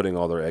electronics is putting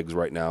all their eggs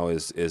right now?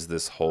 Is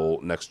this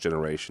whole next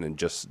generation? And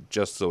just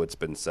so it's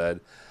been said,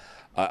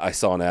 I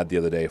saw an ad the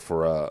other day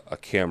for a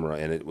camera,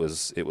 and it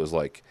was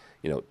like,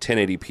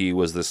 1080p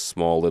was this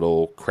small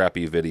little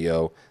crappy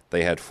video.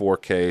 They had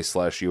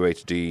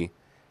 4K/UHD,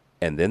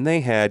 and then they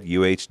had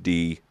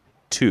UHD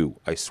 2.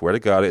 I swear to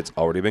God, it's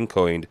already been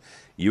coined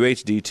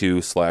UHD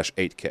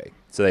 2/8K.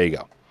 So there you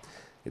go.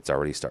 It's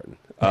already starting.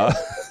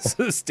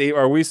 So Steve,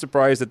 are we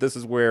surprised that this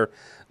is where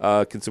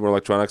consumer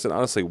electronics, and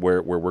honestly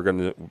where we're going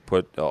to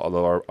put all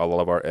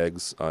of our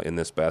eggs in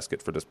this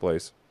basket for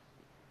displays?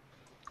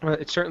 Well,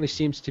 it certainly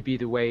seems to be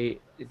the way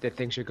that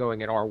things are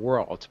going in our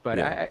world, but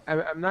yeah.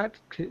 I'm not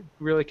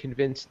really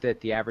convinced that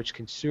the average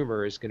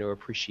consumer is going to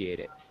appreciate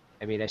it.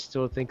 I mean, I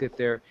still think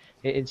that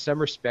in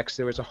some respects,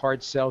 there was a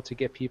hard sell to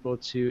get people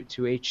to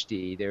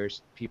HD.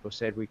 There's people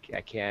said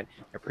I can't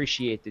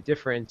appreciate the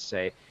difference,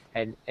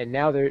 and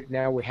now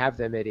we have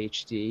them at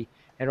HD.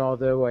 And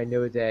although I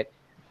know that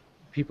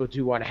people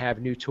do want to have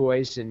new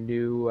toys and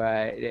new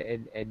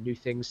and new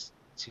things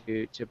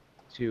to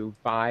to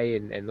buy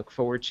and look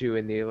forward to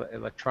in the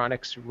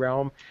electronics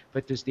realm,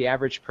 but does the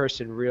average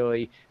person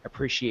really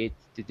appreciate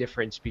the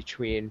difference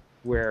between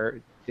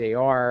where they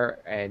are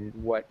and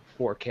what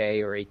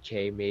 4K or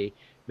 8K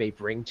may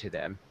bring to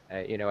them?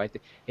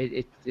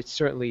 It's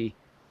certainly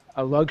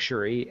a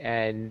luxury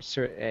and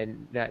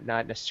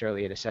not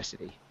necessarily a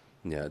necessity.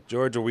 Yeah,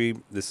 George,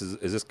 is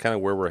this kind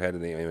of where we're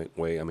headed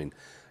anyway? I mean,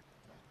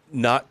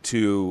 not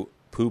to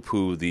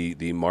poo-poo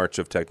the march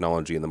of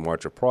technology and the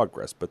march of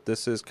progress, but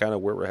this is kind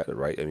of where we're headed,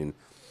 right? I mean,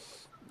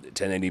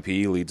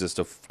 1080p leads us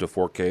to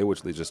 4K,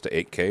 which leads us to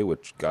 8K,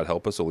 which, God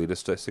help us, will lead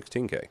us to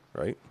 16K,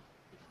 right?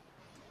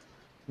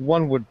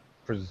 One would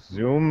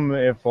presume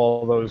if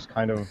all those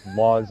kind of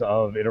laws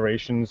of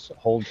iterations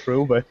hold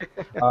true, but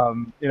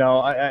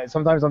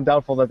sometimes I'm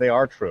doubtful that they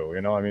are true.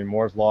 I mean,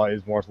 Moore's law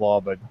is Moore's law,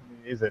 but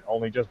is it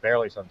only just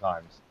barely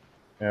sometimes?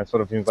 And it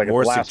sort of seems like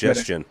more it's last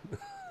suggestion. Minute.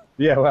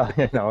 Yeah, well,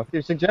 if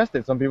you suggest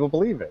it, some people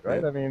believe it,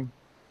 right? Yeah. I mean,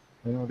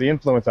 the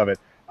influence of it.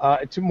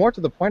 More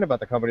to the point about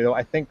the company, though,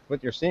 I think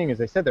what you're seeing is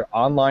they said their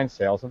online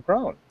sales have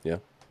grown. Yeah.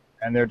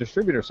 And their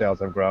distributor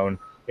sales have grown.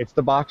 It's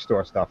the box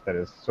store stuff that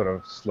is sort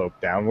of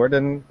sloped downward,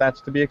 and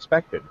that's to be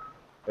expected.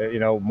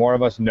 More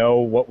of us know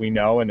what we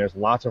know, and there's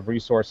lots of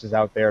resources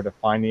out there to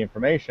find the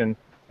information,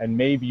 and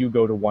maybe you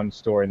go to one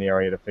store in the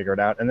area to figure it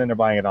out, and then they're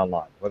buying it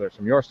online. Whether it's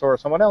from your store or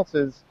someone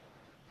else's,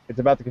 it's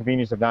about the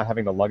convenience of not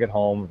having to lug it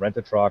home, rent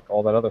a truck,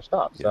 all that other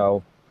stuff. Yeah.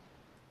 So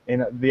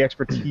the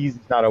expertise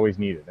is not always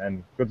needed.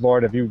 And good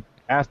Lord, have you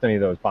asked any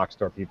of those box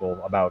store people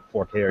about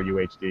 4K or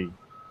UHD?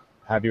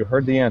 Have you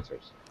heard the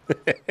answers?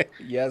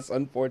 Yes,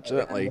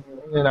 unfortunately.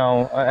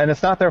 And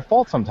it's not their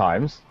fault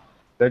sometimes.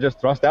 They're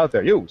just thrust out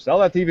there. You sell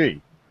that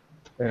TV.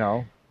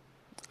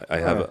 I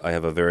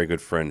have a very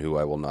good friend who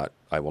I will not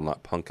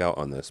punk out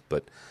on this,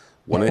 but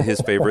one of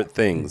his favorite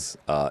things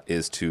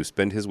is to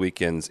spend his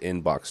weekends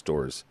in box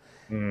stores,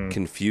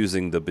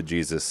 confusing the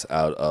bejesus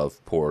out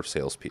of poor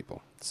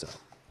salespeople. So,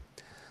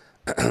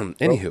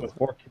 anywho,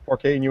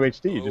 4K and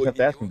UHD. You just have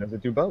to ask him, does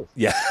it do both?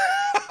 Yeah.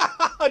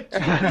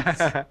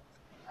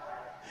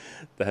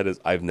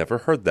 I've never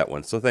heard that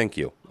one, so thank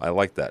you. I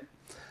like that.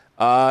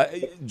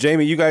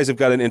 Jamie, you guys have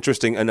got an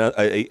interesting,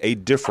 a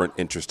different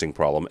interesting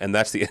problem, and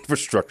that's the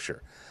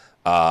infrastructure.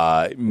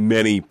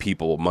 Many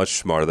people, much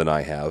smarter than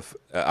I have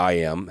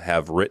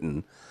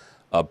written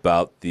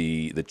about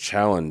the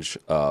challenge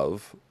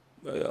of,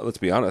 let's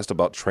be honest,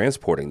 about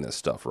transporting this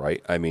stuff,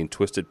 right? I mean,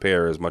 Twisted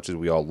Pair, as much as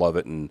we all love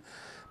it and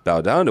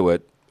bow down to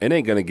it, it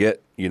ain't going to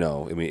get,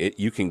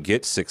 you can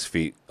get 6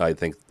 feet, I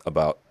think,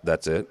 about,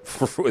 that's it,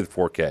 with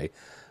 4K.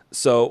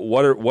 So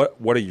what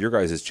are your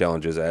guys'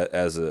 challenges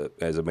as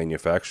a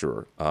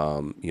manufacturer,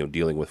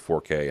 dealing with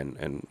 4K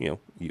and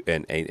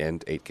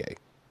 8K?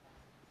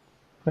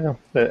 Well,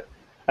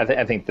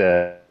 I think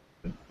the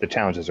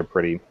challenges are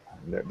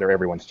they're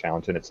everyone's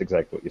challenge, and it's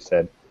exactly what you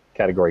said.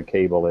 Category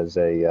cable is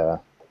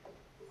it's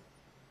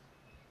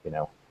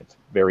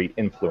very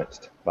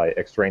influenced by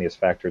extraneous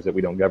factors that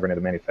we don't govern at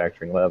a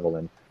manufacturing level,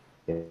 and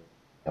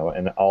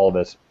and all of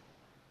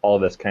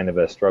us kind of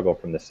a struggle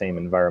from the same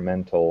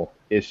environmental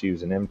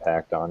issues and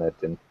impact on it,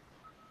 and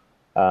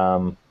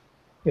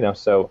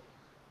so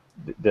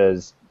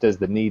does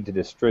the need to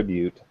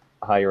distribute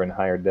higher and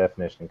higher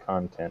definition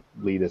content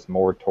lead us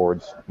more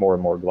towards more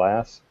and more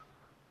glass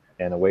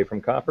and away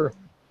from copper?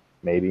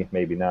 Maybe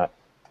not.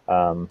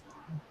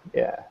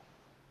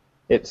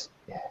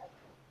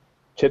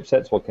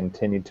 Chipsets will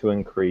continue to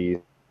increase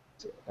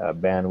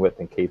bandwidth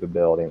and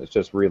capability, and it's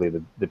just really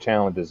the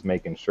challenge is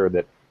making sure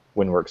that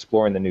when we're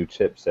exploring the new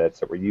chipsets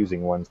that we're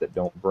using ones that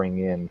don't bring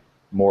in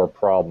more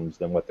problems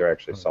than what they're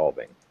actually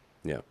solving.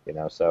 Yeah.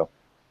 So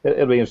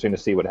it'll be interesting to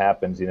see what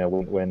happens,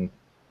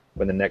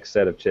 when the next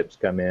set of chips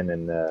come in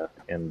and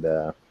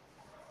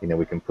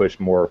we can push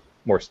more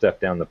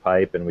stuff down the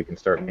pipe and we can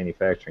start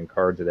manufacturing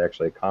cards that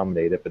actually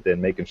accommodate it, but then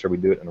making sure we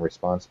do it in a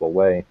responsible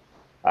way.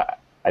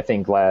 I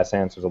think glass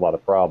answers a lot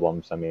of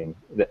problems. I mean,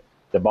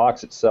 the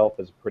box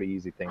itself is a pretty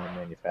easy thing to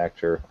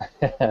manufacture.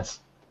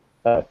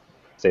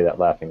 Say that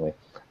laughingly.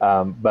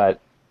 But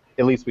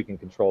at least we can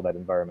control that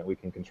environment. We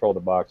can control the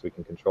box. We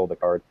can control the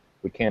card.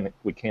 We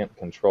can't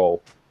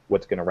control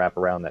what's going to wrap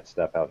around that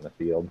stuff out in the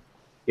field.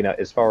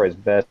 As far as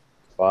Best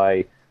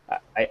Buy,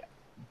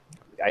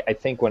 I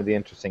think one of the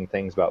interesting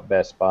things about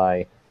Best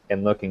Buy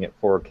and looking at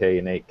 4K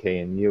and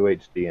 8K and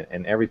UHD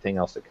and everything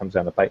else that comes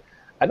down the pipe,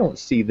 I don't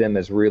see them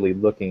as really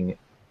looking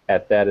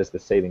at that as the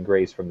saving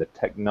grace from the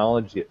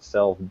technology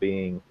itself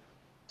being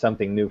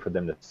something new for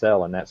them to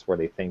sell, and that's where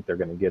they think they're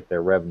going to get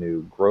their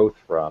revenue growth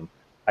from.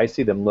 I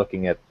see them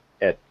looking at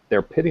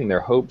they're pitting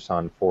their hopes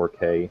on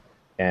 4K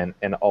and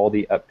all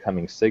the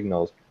upcoming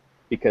signals,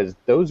 because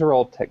those are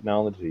all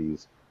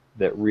technologies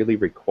that really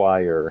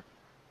require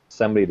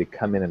somebody to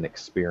come in and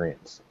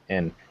experience.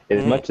 And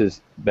as much as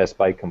Best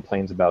Buy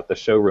complains about the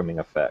showrooming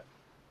effect,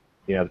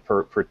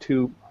 for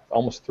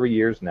almost 3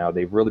 years now,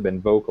 they've really been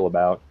vocal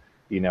about,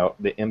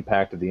 the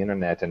impact of the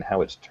internet and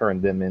how it's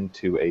turned them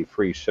into a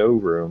free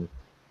showroom.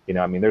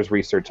 There's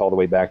research all the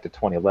way back to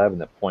 2011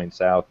 that points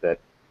out that,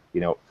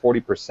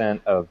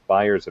 40% of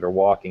buyers that are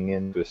walking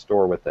into a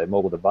store with a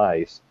mobile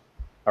device,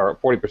 or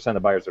 40%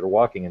 of buyers that are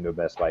walking into a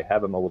Best Buy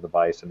have a mobile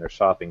device and they're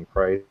shopping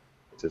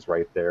prices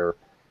right there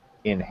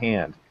in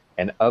hand.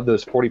 And of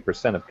those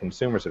 40% of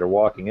consumers that are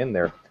walking in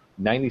there,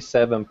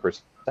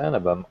 97%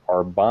 of them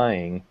are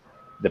buying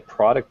the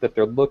product that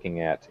they're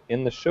looking at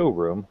in the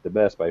showroom, the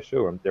Best Buy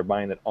showroom. They're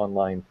buying it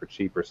online for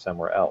cheaper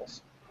somewhere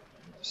else.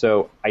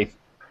 So I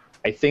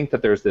think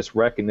that there's this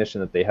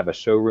recognition that they have a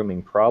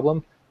showrooming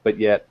problem, but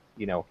yet,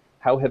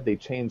 how have they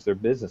changed their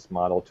business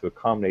model to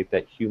accommodate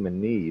that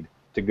human need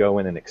to go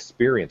in and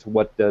experience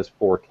what does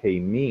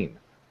 4K mean?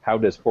 How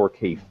does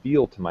 4K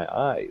feel to my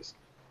eyes?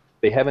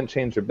 They haven't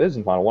changed their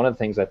business model. One of the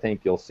things I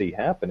think you'll see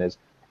happen is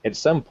at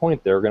some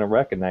point they're going to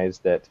recognize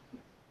that,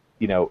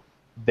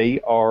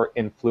 they are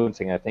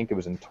influencing, I think it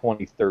was in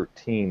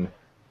 2013,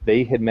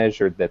 they had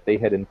measured that they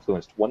had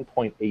influenced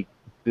 $1.8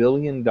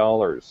 billion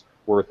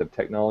worth of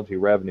technology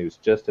revenues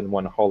just in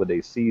one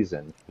holiday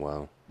season.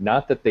 Wow.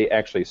 Not that they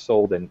actually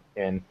sold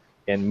and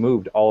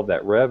moved all of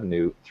that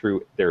revenue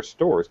through their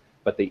stores,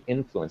 but they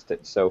influenced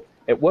it. So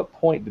at what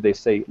point did they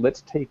say,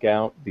 let's take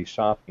out the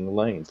shopping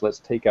lanes, let's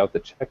take out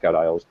the checkout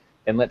aisles,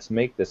 and let's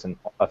make this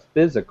a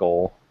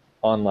physical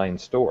online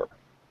store?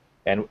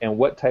 And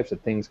what types of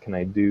things can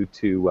I do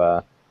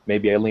to,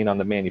 maybe I lean on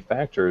the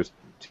manufacturers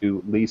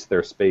to lease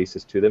their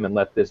spaces to them and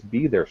let this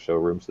be their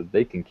showroom so that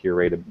they can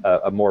curate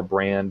a more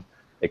brand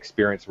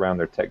experience around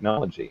their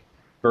technology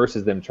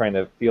versus them trying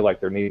to feel like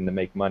they're needing to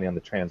make money on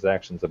the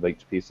transactions of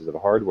each pieces of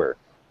hardware.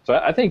 So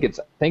I think it's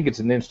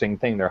an interesting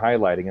thing they're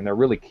highlighting, and they're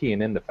really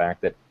keying in the fact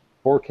that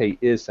 4K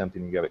is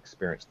something you have to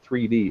experience.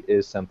 3D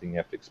is something you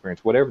have to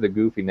experience. Whatever the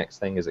goofy next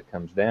thing is that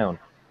comes down,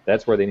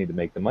 that's where they need to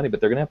make the money.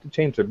 But they're going to have to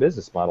change their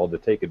business model to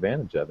take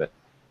advantage of it.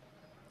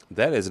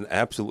 That is an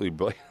absolutely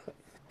brilliant.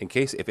 In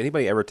case if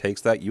anybody ever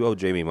takes that, you owe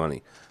Jamie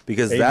money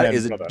because that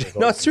is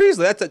no,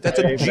 seriously, that's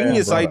a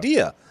genius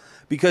idea.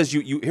 Because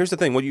you here's the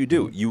thing, what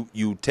do?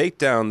 You take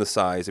down the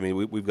size. I mean,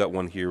 we've got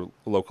one here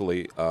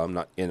locally,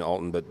 not in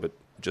Alton, but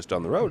just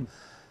down the road.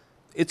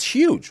 It's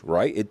huge,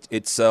 right?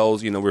 It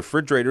sells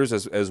refrigerators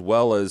as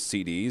well as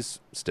CDs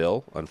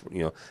still, and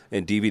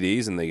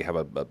DVDs, and they have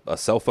a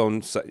cell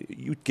phone.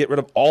 You get rid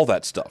of all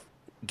that stuff.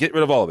 Get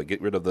rid of all of it.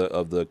 Get rid of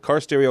the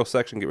car stereo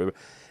section. Get rid of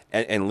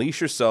it, and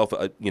lease yourself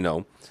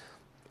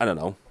I don't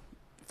know,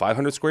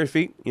 500 square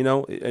feet.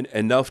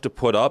 Enough to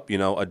put up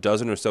a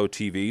dozen or so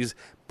TVs.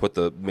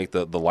 Make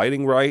the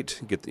lighting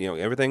right. Get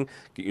everything.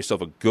 Get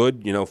yourself a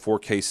good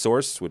 4K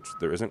source, which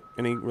there isn't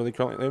any really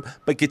currently,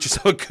 but get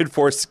yourself a good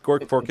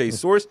 4K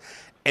source,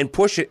 and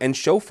push it and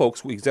show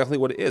folks exactly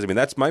what it is. I mean,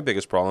 that's my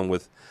biggest problem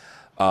with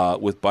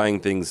buying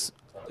things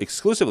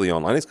exclusively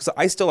online. Is because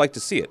I still like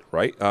to see it.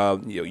 Right?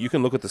 You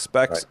can look at the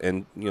specs,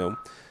 right, and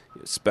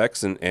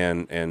specs and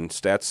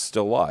stats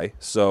still lie.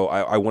 So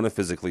I want to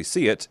physically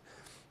see it.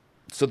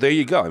 So there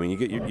you go. I mean, you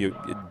get your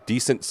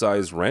decent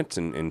size rent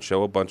and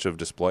show a bunch of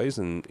displays,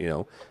 and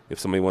if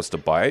somebody wants to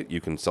buy it,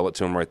 you can sell it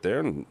to them right there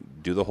and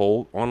do the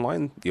whole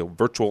online,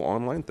 virtual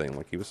online thing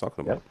like he was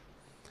talking about.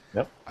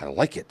 Yep. I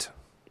like it.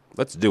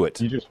 Let's do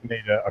it. You just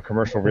need a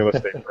commercial real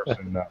estate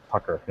person,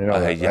 Pucker.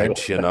 Right?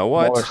 You know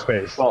what?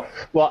 Smaller space.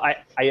 Well, I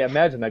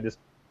imagine I just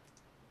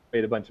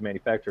made a bunch of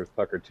manufacturers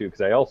Pucker too, because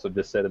I also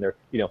just said in there,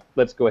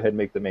 let's go ahead and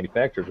make the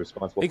manufacturers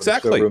responsible for the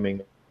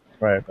showrooming.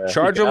 Right.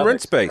 Charge them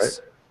rent space.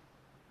 Right?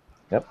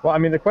 Yep. Well, I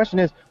mean, the question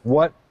is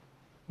what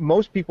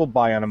most people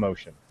buy on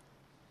emotion.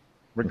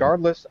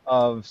 Regardless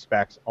of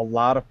specs, a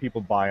lot of people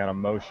buy on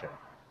emotion.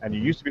 And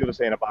you used to be able to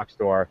say in a box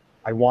store,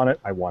 I want it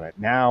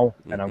now,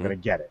 and I'm going to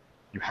get it.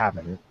 You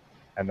haven't.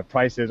 And the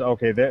price is,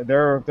 okay,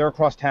 they're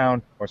across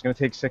town, or it's going to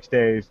take 6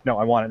 days. No,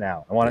 I want it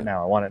now. I want it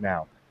now. I want it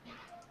now.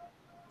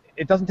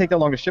 It doesn't take that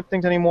long to ship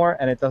things anymore,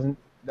 and it doesn't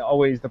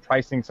always, the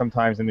pricing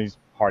sometimes in these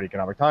hard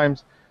economic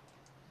times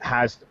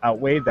has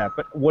outweighed that.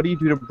 But what do you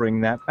do to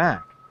bring that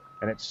back?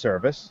 And it's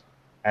service,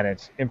 and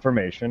it's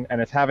information, and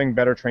it's having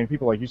better trained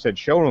people, like you said,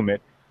 showroom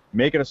it,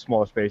 make it a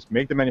smaller space,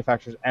 make the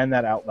manufacturers and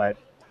that outlet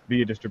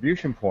be a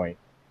distribution point,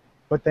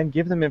 but then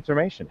give them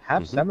information.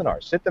 Have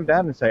seminars. Sit them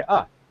down and say,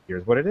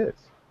 here's what it is.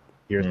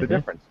 Here's the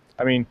difference.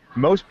 I mean,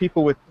 most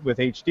people with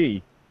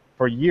HD,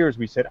 for years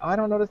we said, I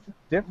don't notice the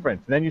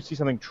difference. And then you see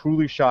something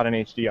truly shot in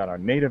HD on our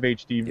native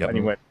HD, and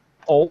you went,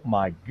 oh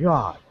my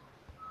God.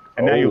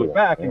 And now you look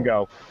back and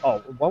go,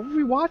 what were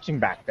we watching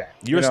back then?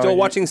 You were still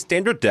watching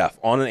standard def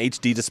on an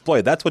HD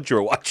display. That's what you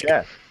were watching.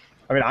 Yeah.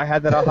 I mean, I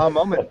had that aha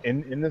moment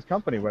in this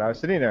company when I was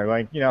sitting there,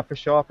 like, for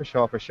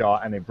Shaw,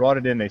 and they brought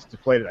it in, they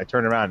displayed it. I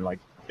turned around and, like,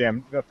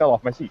 damn, I fell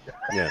off my seat.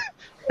 Yeah.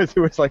 It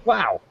was like,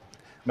 wow.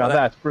 Now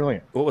that's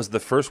brilliant. What was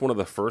one of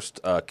the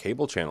first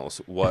cable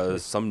channels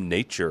was some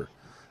nature.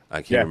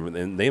 I can't remember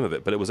the name of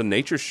it, but it was a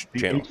nature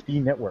channel.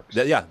 HD networks.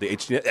 The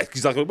HD,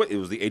 exactly what it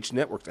was. The HD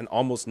networks, and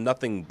almost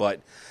nothing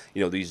but,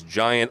 these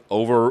giant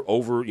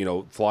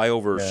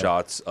flyover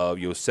shots of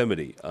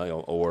Yosemite,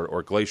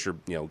 or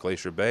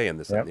Glacier Bay, and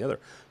this and the other.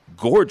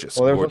 Gorgeous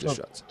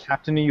shots.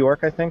 Captain New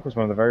York, I think, was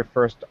one of the very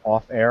first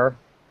off-air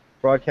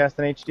broadcasts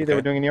in HD they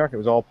were doing in New York. It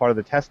was all part of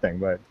the testing,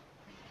 but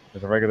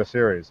There's a regular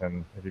series,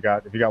 and if you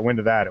got wind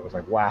of that, it was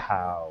like,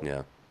 wow.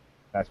 Yeah.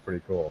 That's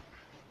pretty cool.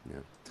 Yeah.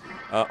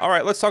 All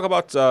right, let's talk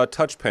about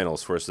touch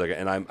panels for a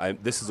second. And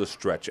this is a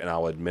stretch, and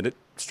I'll admit it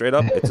straight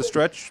up. It's a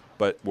stretch,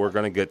 but we're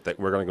gonna go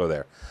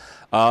there.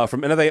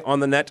 From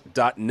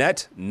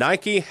innovateonthenet.net,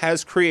 Nike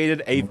has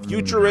created a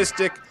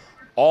futuristic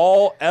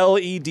all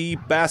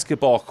LED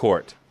basketball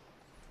court.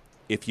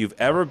 If you've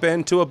ever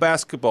been to a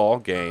basketball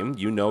game,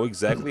 you know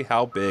exactly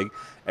how big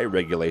a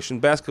regulation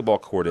basketball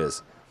court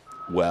is.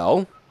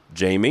 Well,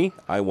 Jamie,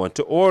 I want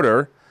to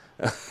order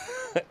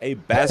a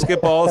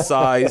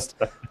basketball-sized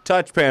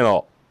touch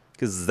panel,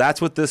 because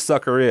that's what this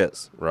sucker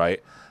is,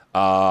 right?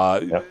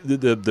 The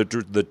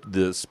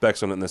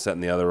specs on it and this, that,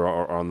 and the other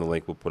are on the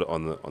link. We'll put it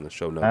on the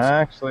show notes.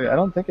 Actually, I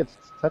don't think it's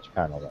touch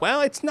panel, though.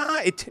 Well, it's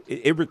not.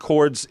 It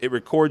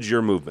records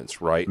your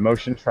movements, right?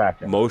 Motion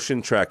tracking.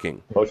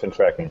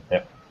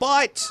 Yep.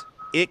 But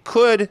it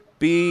could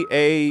be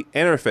a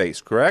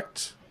interface,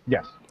 correct?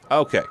 Yes.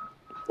 Okay.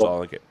 That's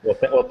all I get. Well,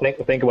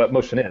 think of what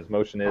motion is.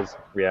 Motion is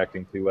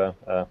reacting to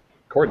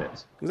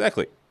coordinates.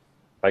 Exactly.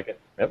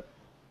 Yep.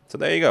 So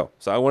there you go.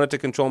 So I want it to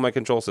control my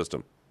control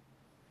system.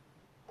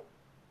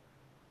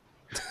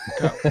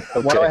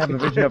 Why do I have a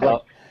vision of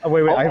like? Oh,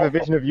 wait. I have a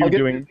vision of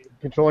you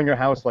controlling your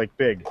house like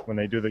Big when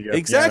they do the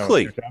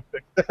exactly.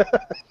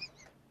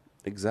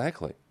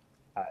 Exactly.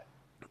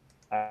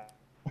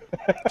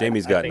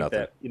 Jamie's got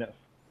nothing.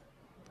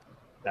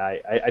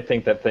 I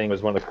think that thing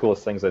was one of the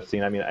coolest things I've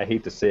seen. I mean, I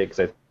hate to say it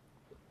because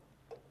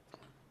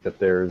that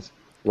there's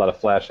a lot of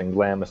flash and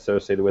glam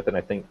associated with it. And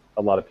I think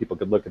a lot of people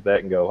could look at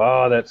that and go,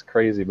 "Oh, that's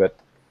crazy," but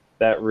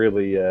that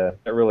really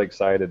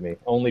excited me.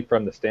 Only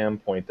from the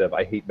standpoint of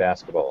I hate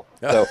basketball.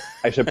 So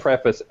I should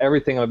preface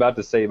everything I'm about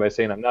to say by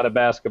saying I'm not a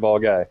basketball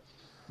guy.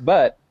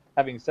 But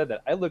having said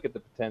that, I look at the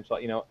potential.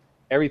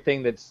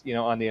 Everything that's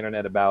on the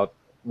internet about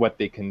what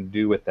they can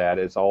do with that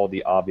is all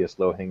the obvious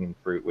low-hanging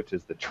fruit, which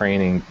is the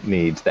training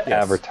needs, the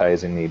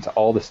advertising needs,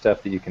 all the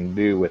stuff that you can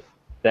do with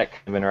that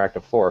kind of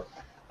interactive floor.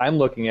 I'm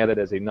looking at it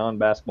as a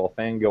non-basketball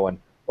fan going,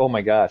 oh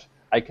my gosh,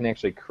 I can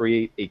actually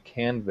create a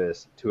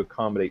canvas to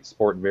accommodate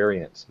sport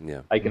variants.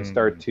 Yeah. I can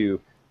start to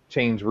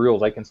change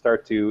rules. I can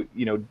start to,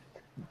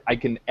 I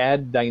can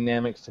add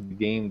dynamics to the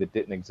game that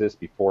didn't exist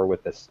before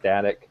with a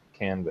static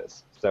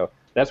canvas. So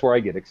that's where I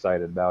get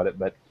excited about it.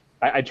 But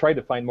I tried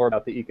to find more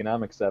about the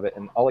economics of it,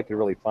 and all I could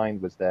really find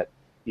was that,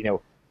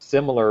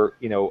 similar,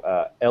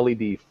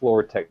 LED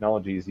floor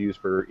technology is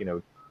used for,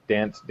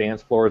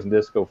 dance floors and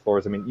disco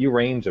floors. I mean, you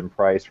range in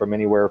price from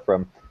anywhere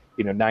from,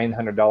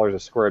 $900 a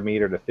square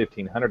meter to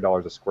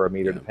 $1,500 a square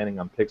meter, depending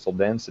on pixel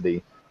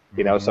density.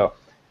 So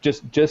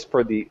just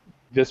for the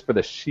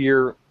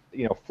sheer,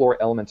 floor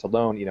elements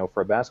alone,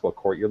 for a basketball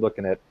court, you're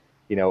looking at,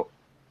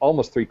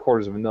 almost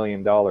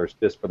 $750,000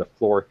 just for the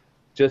floor.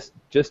 Just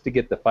to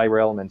get the fiber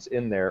elements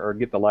in there or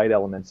get the light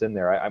elements in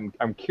there.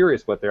 I'm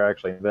curious what they're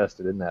actually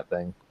invested in that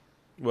thing.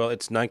 Well,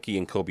 it's Nike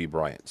and Kobe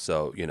Bryant,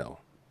 so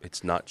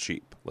it's not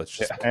cheap. In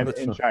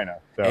China.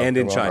 So and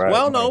in China. Right.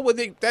 Well, no,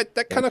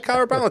 that kind of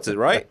counterbalances,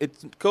 right?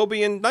 It's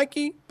Kobe and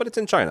Nike, but it's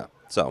in China.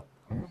 So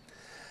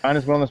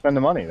China's willing to spend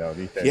the money though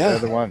these days. Yeah. They're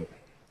the one.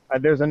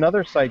 There's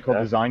another site called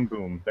Design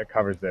Boom that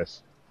covers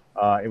this.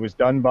 It was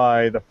done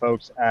by the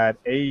folks at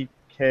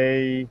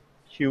AKQA.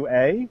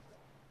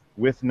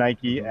 With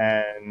Nike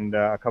and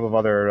a couple of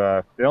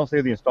other, they don't say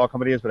who the install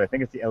company is, but I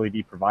think it's the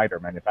LED provider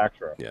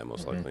manufacturer. Yeah,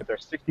 most likely. They're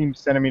 60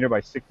 centimeter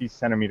by 60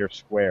 centimeter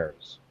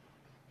squares.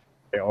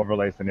 They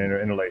overlace and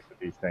interlace with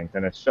these things,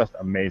 and it's just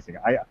amazing.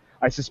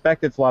 I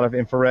suspect it's a lot of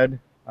infrared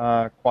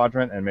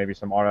quadrant and maybe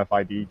some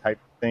RFID type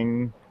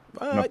thing.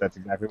 I don't know if that's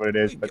exactly what it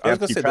is. But I was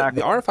going to say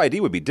the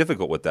RFID would be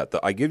difficult with that.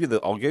 I'll give you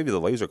the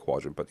laser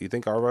quadrant, but do you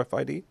think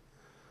RFID?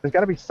 There's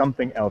got to be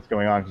something else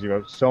going on because you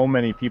have so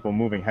many people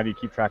moving. How do you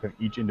keep track of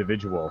each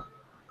individual?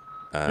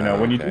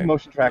 When you do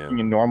motion tracking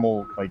in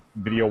normal like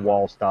video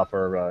wall stuff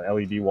or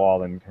LED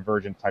wall and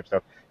convergence type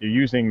stuff, you're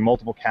using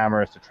multiple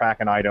cameras to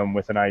track an item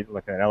with an LED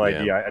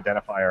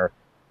identifier,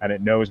 and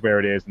it knows where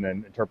it is and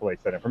then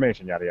interpolates that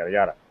information. Yada yada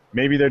yada.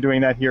 Maybe they're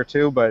doing that here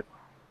too, but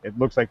it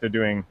looks like they're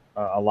doing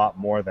a lot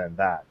more than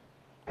that.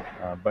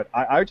 But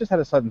I just had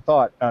a sudden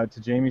thought to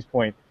Jamie's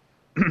point.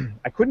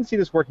 I couldn't see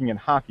this working in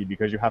hockey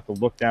because you have to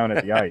look down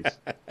at the ice.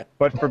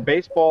 But for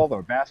baseball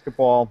or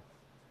basketball,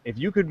 if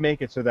you could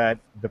make it so that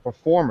the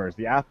performers,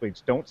 the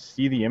athletes, don't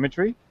see the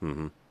imagery,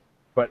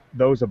 but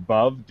those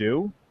above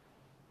do,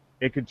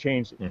 it could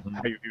change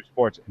how you do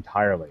sports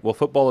entirely. Well,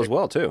 football as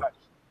well, too.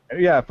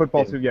 Yeah,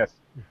 football, too, yes.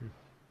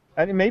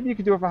 And maybe you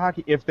could do it for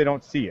hockey if they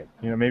don't see it.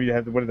 Maybe you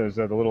have, what are those,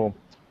 the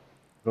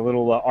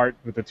little art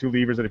with the two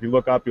levers that if you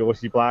look up, you'll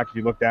see black. If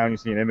you look down, you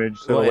see an image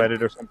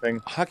silhouetted or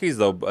something. Hockey's,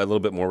 though, a little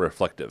bit more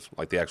reflective,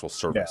 like the actual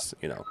surface,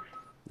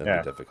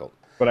 That'd be difficult.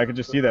 But I could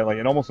just see that, like,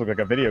 it almost looks like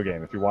a video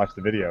game if you watch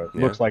the video. It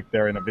looks like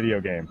they're in a video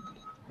game.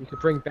 You could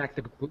bring back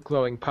the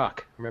glowing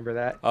puck. Remember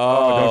that?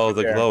 Oh,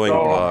 the glowing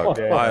puck.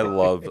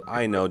 Yeah.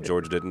 I know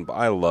George didn't, but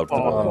I loved the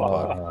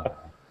glowing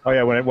puck. Oh,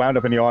 yeah, when it wound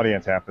up in the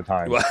audience half the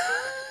time.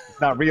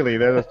 not really.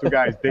 They're those two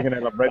guys digging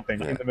at a red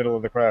thing in the middle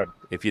of the crowd.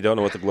 If you don't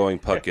know what the glowing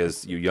puck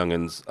is, you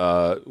youngins,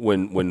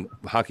 when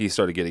hockey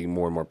started getting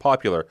more and more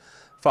popular,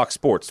 Fox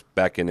Sports,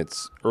 back in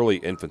its early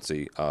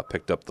infancy,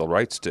 picked up the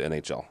rights to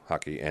NHL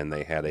hockey, and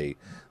they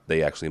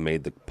actually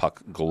made the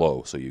puck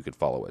glow so you could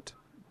follow it.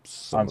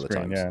 Some On of the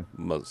screen, times.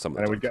 yeah. Some of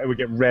the And it would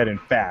get red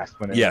and fast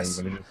when it Yes.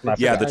 when it just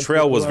Yeah, the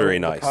trail was very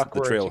The nice. puck The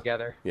were trail.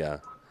 together. Yeah.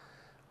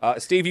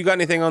 Steve, you got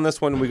anything on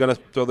this one? We going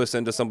to throw this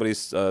into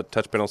somebody's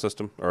touch panel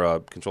system or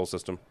control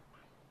system?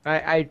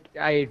 I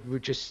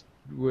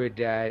would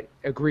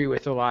agree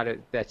with a lot of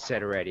that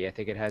said already. I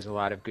think it has a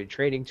lot of good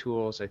training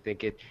tools. I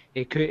think it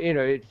could,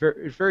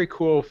 it's very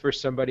cool for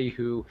somebody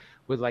who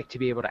would like to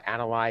be able to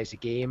analyze a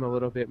game a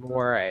little bit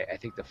more. I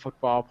think the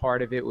football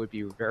part of it would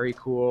be very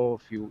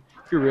cool if you're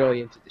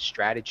really into the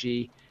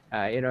strategy.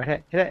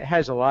 It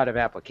has a lot of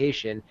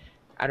application.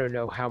 I don't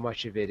know how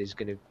much of it is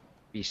going to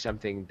be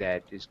something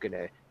that is going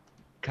to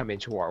come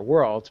into our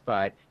world,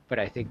 but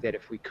I think that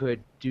if we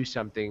could do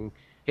something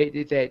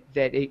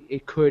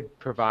it could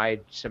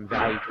provide some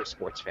value to a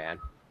sports fan,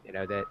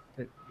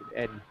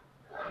 and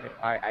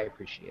I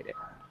appreciate it.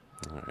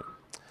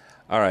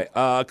 All right.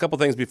 A couple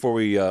things before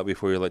we let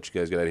you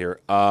guys get out of here.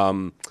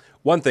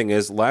 One thing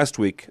is, last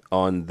week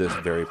on this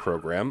very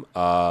program,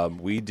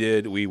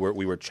 we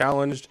were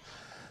challenged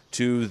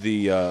to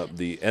the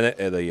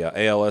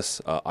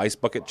ALS Ice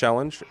Bucket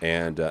Challenge,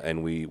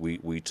 and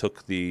we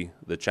took the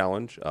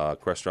challenge.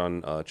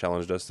 Crestron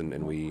challenged us,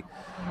 and we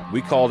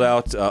called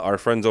out our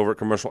friends over at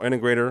Commercial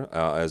Integrator,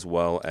 as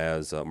well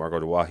as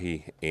Margot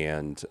Dewahi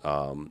and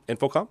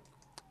Infocom,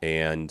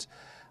 and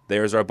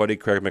there's our buddy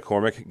Craig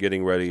McCormick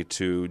getting ready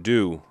to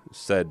do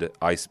said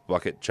Ice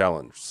Bucket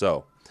Challenge.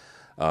 So.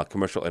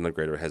 Commercial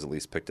Integrator has at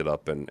least picked it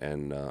up, and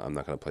I'm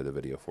not going to play the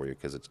video for you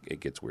because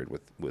it gets weird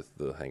with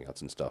the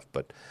Hangouts and stuff.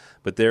 But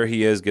there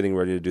he is getting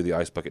ready to do the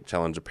Ice Bucket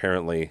Challenge.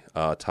 Apparently,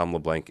 Tom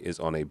LeBlanc is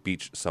on a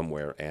beach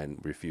somewhere and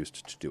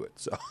refused to do it.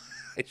 So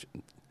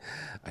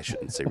I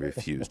shouldn't say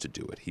refused to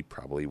do it. He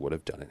probably would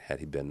have done it had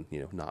he been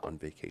not on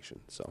vacation.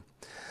 So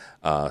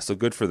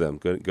good for them.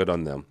 Good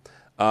on them.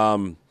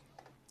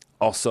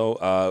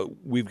 Also,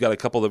 we've got a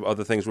couple of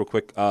other things real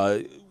quick.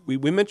 We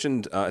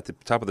mentioned at the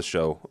top of the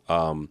show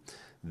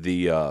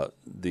the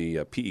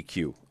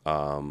PEQ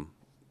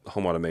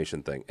home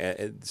automation thing.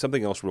 And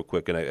something else real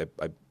quick, and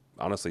I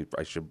honestly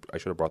I should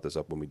have brought this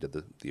up when we did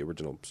the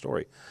original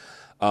story.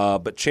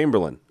 But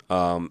Chamberlain,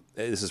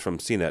 this is from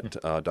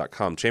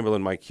CNET.com.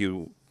 Chamberlain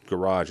MyQ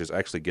Garage is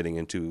actually getting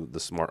into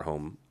the smart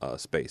home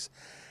space.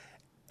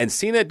 And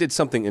CNET did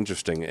something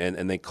interesting,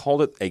 and they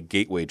called it a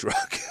gateway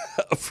drug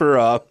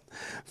for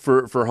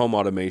home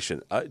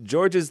automation.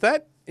 George, is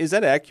that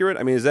accurate?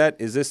 I mean,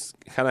 is this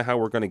kind of how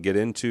we're going to get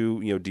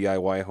into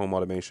DIY home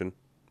automation,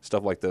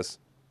 stuff like this?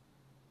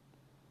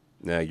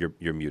 Nah,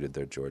 you're muted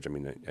there, George. I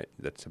mean,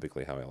 that's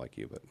typically how I like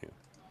you, but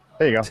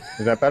There you go.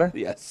 Is that better?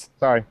 Yes.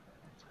 Sorry.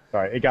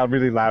 It got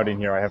really loud in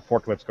here. I have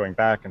forklifts going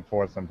back and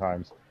forth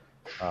sometimes.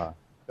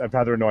 I'd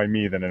rather annoy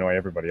me than annoy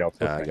everybody else.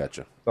 I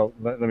gotcha. So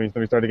let me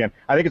start again.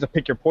 I think it's a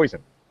pick your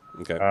poison.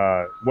 Okay.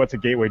 What's a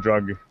gateway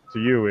drug to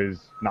you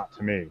is not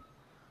to me.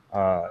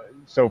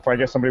 So for, I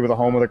guess, somebody with a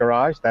home with a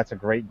garage, that's a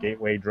great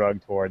gateway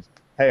drug towards,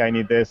 hey, I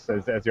need this.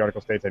 As the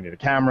article states, I need a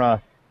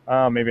camera.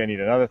 Maybe I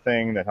need another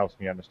thing that helps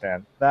me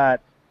understand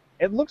that.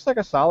 It looks like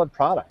a solid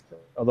product,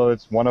 although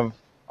it's one of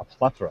a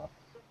plethora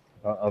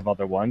of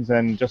other ones.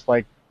 And just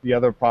like the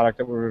other product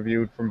that we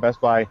reviewed from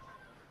Best Buy,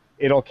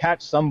 it'll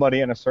catch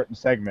somebody in a certain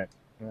segment.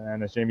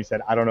 And as Jamie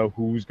said, I don't know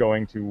who's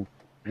going to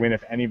win,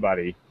 if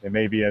anybody. It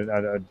may be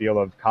a deal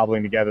of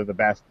cobbling together the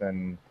best,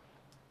 and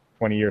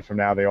 20 years from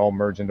now they all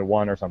merge into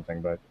one or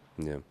something. But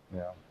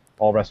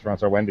all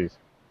restaurants are Wendy's.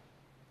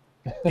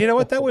 You know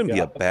what? That wouldn't be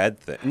a bad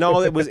thing.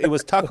 No, it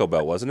was Taco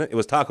Bell, wasn't it? It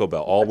was Taco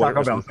Bell. All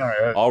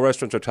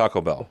restaurants are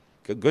Taco Bell.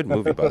 Good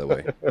movie, by the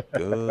way.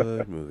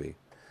 Good movie.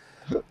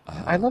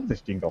 I love this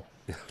jingle.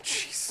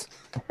 Jeez.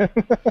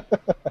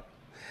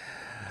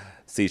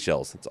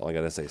 Seashells. That's all I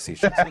got to say.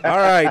 Seashells. All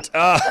right.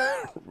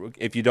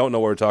 If you don't know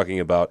what we're talking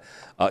about,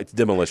 it's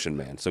Demolition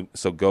Man.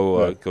 So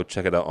go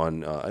check it out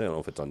on. I don't know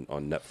if it's on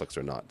Netflix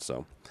or not.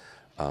 So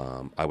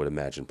I would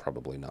imagine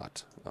probably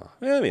not.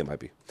 Maybe it might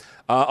be.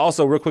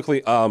 Also, real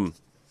quickly, AV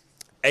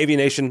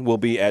Nation will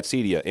be at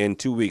CEDIA in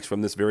 2 weeks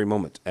from this very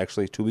moment.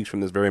 Actually, 2 weeks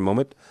from this very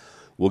moment,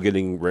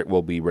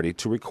 we'll be ready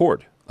to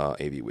record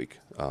AV Week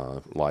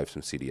live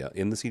from CEDIA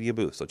in the CEDIA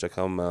booth. So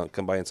come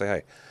by and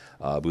say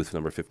hi. Booth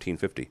number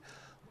 1550.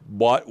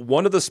 But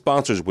one of the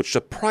sponsors, which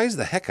surprised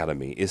the heck out of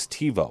me, is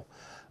TiVo,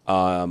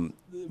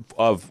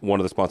 of one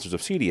of the sponsors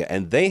of CEDIA,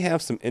 and they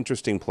have some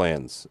interesting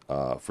plans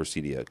for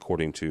CEDIA,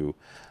 according to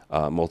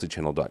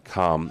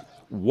multichannel.com.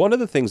 One of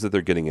the things that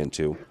they're getting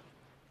into,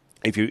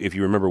 if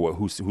you remember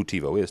who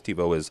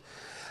TiVo is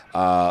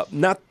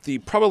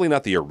probably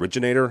not the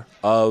originator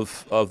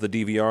of the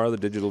DVR, the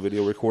digital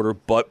video recorder,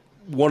 but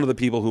one of the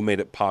people who made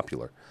it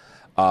popular.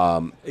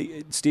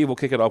 Steve, we'll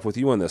kick it off with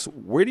you on this.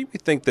 Where do you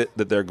think that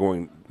they're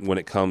going when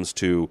it comes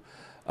to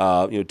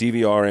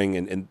DVRing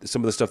and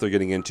some of the stuff they're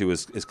getting into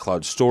is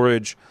cloud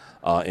storage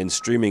and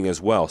streaming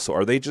as well. So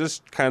are they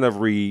just kind of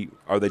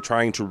are they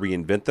trying to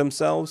reinvent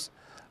themselves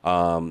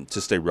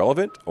to stay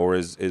relevant, or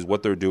is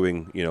what they're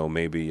doing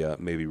maybe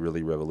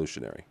really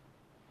revolutionary?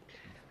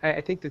 I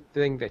think the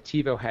thing that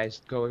TiVo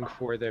has going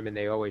for them, and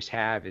they always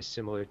have, is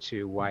similar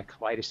to why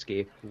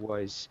Kaleidoscape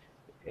was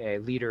a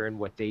leader in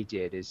what they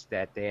did, is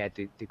that they had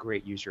the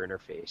great user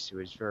interface. It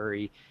was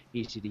very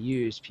easy to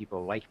use.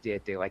 People liked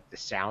it. They liked the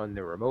sound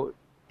the remote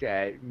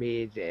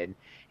made, and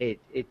it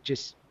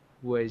just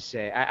was.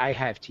 I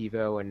have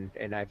TiVo,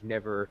 and I've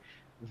never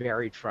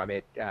varied from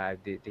it.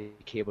 The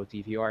cable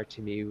DVR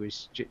to me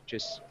was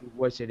just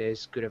wasn't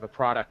as good of a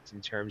product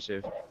in terms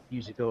of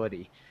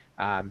usability.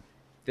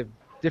 The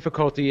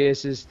difficulty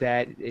is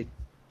that it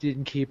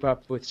didn't keep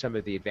up with some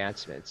of the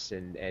advancements,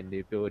 and the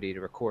ability to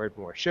record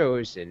more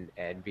shows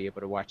and be able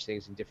to watch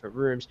things in different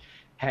rooms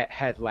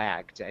had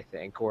lagged, I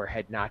think, or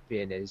had not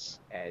been as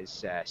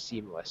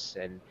seamless.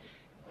 And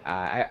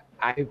I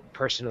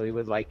personally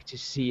would like to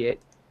see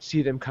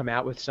them come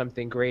out with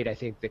something great. I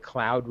think the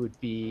cloud would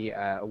be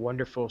a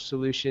wonderful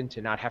solution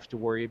to not have to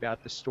worry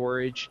about the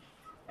storage,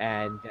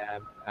 and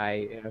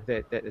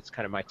that's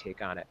kind of my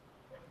take on it.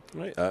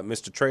 Right.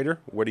 Mr. Trader,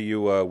 where do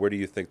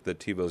you think that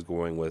TiVo is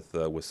going with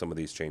some of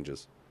these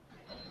changes?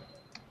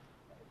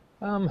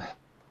 I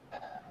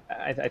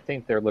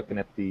think they're looking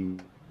at the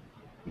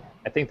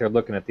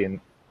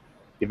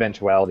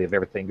eventuality of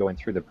everything going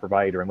through the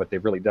provider, and what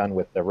they've really done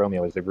with the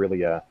Romeo is they've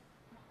really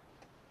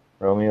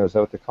Romeo, is that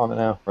what they're calling it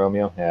now?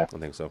 Romeo? Yeah. I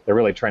think so. They're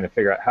really trying to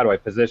figure out, how do I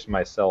position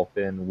myself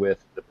in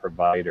with the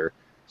provider?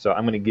 So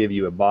I'm going to give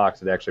you a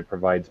box that actually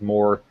provides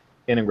more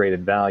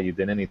integrated value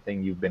than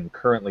anything you've been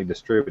currently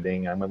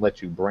distributing. I'm going to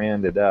let you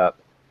brand it up,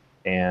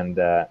 and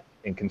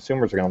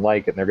consumers are going to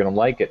like it, and they're going to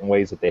like it in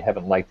ways that they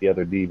haven't liked the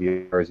other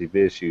DVRs you've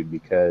issued,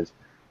 because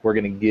we're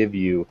going to give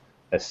you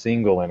a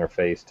single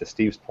interface, to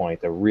Steve's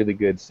point, a really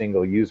good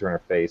single user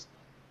interface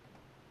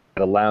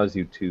that allows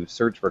you to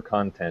search for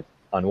content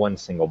on one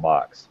single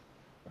box,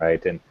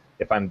 right? And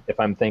if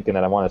I'm thinking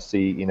that I want to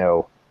see,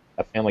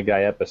 a Family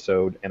Guy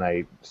episode, and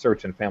I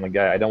search in Family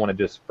Guy, I don't want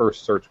to just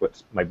first search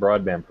what my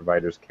broadband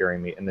provider is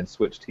carrying me and then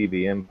switch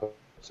TV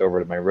inputs over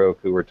to my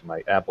Roku or to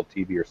my Apple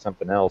TV or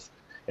something else,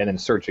 and then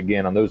search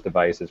again on those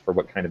devices for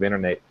what kind of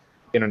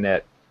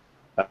internet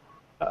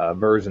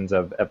versions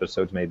of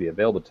episodes may be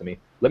available to me.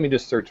 Let me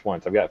just search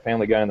once. I've got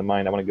Family Guy in the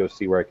mind. I want to go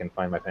see where I can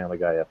find my Family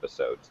Guy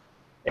episodes.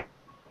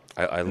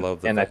 I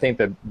love that. And I think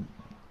that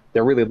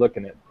they're really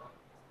looking at.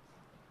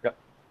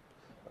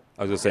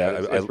 I was going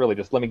to say, it's really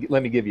just let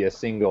me give you a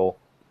single.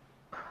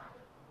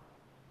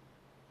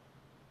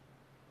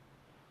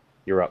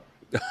 You're up.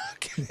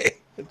 Okay,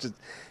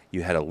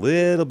 you had a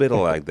little bit of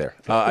lag there.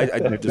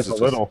 Just a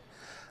little.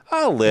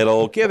 A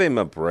little. Give him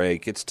a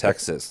break. It's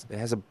Texas. They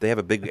have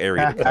a big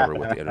area to cover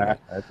with the internet.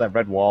 It's that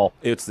red wall.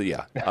 It's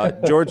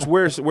George,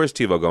 where's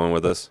TiVo going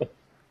with this?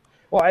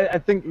 Well, I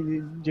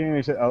think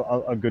Jamie said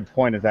a good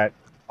point is that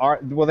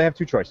they have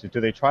two choices.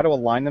 Do they try to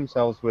align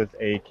themselves with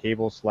a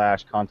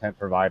cable/content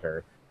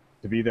provider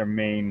to be their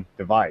main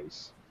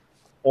device,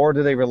 or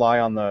do they rely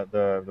on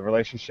the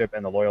relationship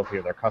and the loyalty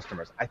of their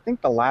customers? I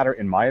think the latter,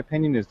 in my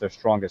opinion, is their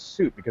strongest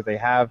suit, because they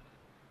have,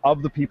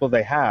 of the people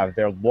they have,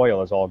 they're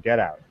loyal as all get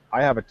out.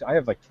 I have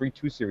like 3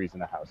 2-series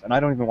in the house, and I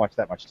don't even watch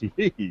that much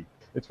TV.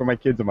 It's for my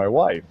kids and my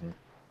wife.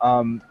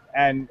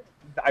 And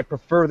I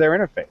prefer their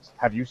interface.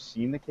 Have you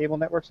seen the cable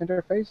network's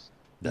interface?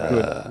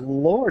 Good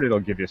Lord,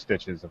 it'll give you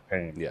stitches of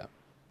pain. Yeah.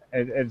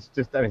 It's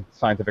just,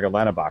 Scientific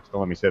Atlanta box.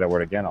 Don't let me say that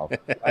word again.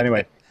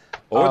 Anyway.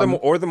 Or the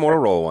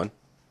Motorola one.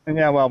 And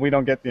yeah, well, we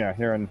don't get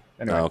here in.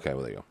 Anyway. Oh, okay,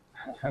 well, there you go.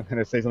 I'm going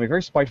to say something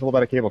very spiteful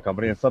about a cable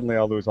company, and suddenly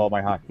I'll lose all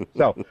my hockey.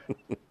 So.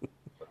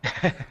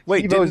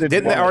 Wait,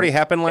 didn't that already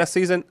happen last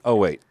season? Oh,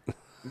 wait.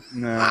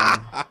 No.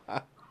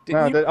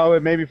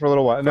 It may be for a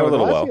little while. No, a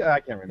little while. I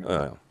can't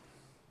remember.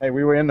 Hey,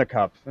 we were in the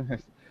cup.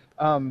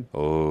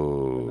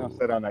 Oh. Enough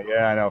said on that.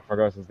 Yeah, I know.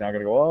 Fergus is now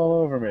going to go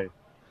all over me.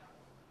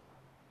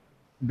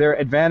 Their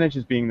advantage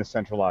is being the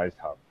centralized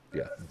hub.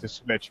 Yeah. To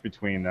switch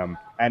between them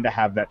and to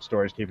have that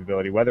storage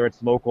capability, whether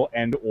it's local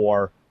and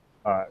or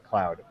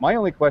cloud. My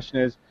only question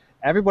is,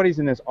 everybody's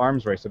in this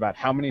arms race about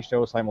how many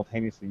shows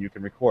simultaneously you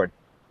can record.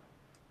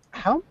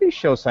 How many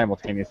shows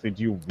simultaneously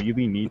do you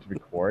really need to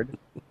record?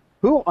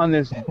 Who on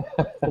this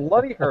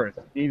bloody earth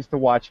needs to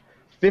watch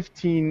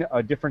 15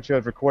 different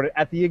shows recorded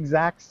at the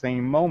exact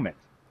same moment?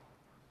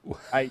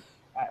 Maybe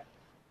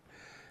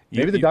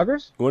the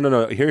Duggars? Well,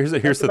 no. Here's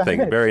the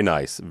thing. Very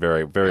nice.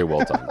 Very, very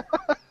well done.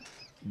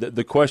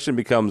 The question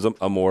becomes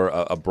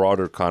a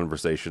broader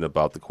conversation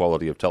about the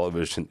quality of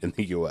television in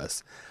the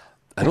U.S.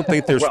 I don't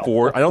think there's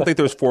four. I don't think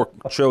there's 4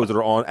 shows that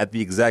are on at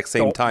the exact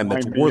same time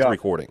that's worth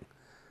recording.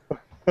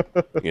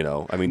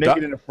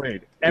 Naked and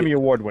Afraid, Emmy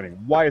Award winning.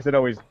 Why is it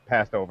always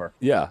passed over?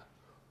 Yeah.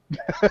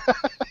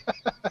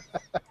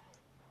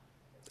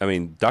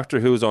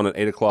 Doctor Who's on at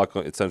 8 o'clock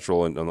at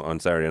Central on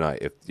Saturday night.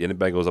 If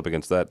anybody goes up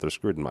against that, they're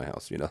screwed in my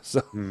house.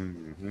 So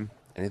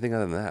anything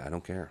other than that, I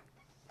don't care.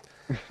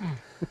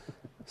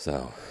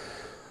 So,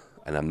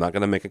 And I'm not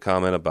going to make a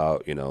comment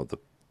about, the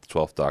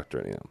 12th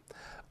Doctor.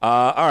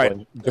 All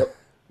right.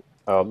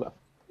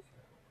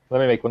 Let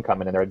me make one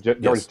comment in there. George,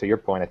 yes. To your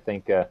point, I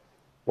think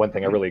one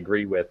thing I really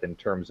agree with in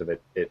terms of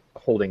it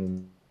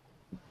holding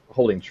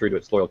true to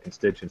its loyal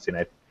constituency,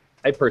 and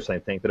I personally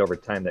think that over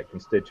time that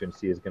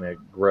constituency is going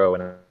to grow,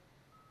 and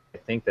I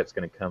think that's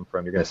going to come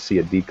from, you're going to see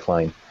a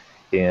decline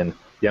in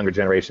younger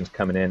generations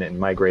coming in and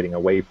migrating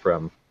away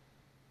from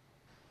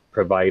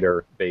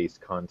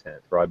provider-based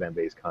content,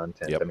 broadband-based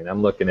content. Yep. I mean,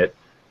 I'm looking at,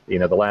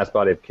 the last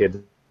body of kids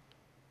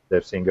that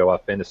I've seen go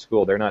off into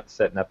school, they're not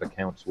setting up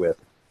accounts with,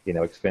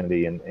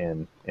 Xfinity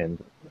and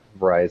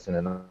Verizon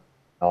and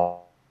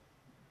all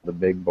the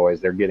big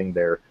boys. They're getting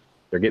their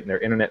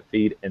internet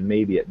feed and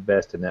maybe at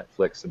best a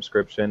Netflix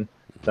subscription,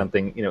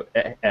 something,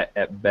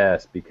 at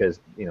best, because,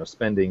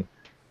 spending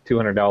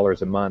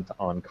 $200 a month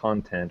on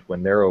content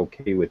when they're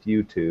okay with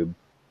YouTube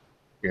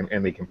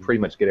and they can pretty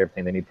much get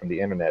everything they need from the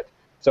internet.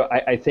 So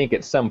I think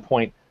at some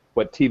point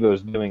what TiVo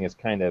is doing is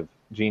kind of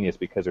genius,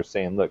 because they're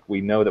saying, look,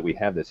 we know that we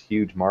have this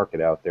huge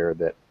market out there,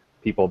 that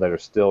people that are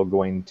still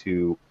going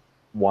to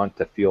want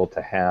to feel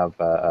to have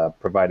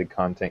provided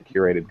content,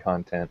 curated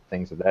content,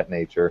 things of that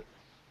nature.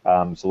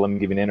 So let me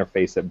give you an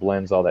interface that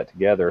blends all that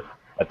together,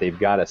 but they've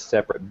got a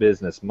separate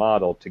business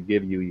model to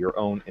give you your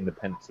own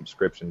independent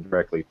subscription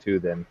directly to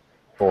them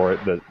for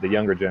the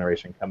younger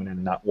generation coming in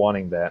and not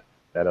wanting that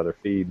other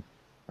feed.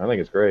 I think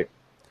it's great.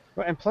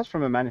 Well, and plus,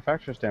 from a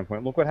manufacturer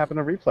standpoint, look what happened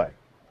to Replay.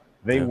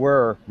 They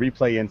were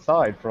Replay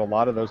Inside for a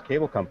lot of those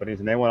cable companies,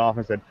 and they went off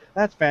and said,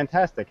 that's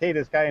fantastic. Hey,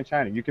 this guy in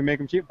China, you can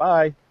make him cheap.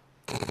 Bye.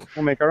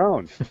 We'll make our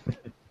own.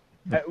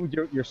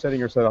 You're setting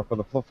yourself up for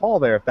the fall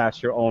there if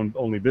that's your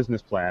only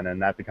business plan,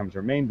 and that becomes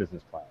your main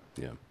business plan.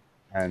 Yeah.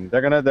 And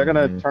they're gonna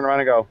turn around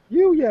and go,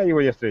 you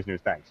were yesterday's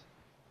news, thanks,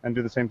 and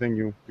do the same thing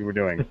you were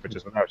doing, but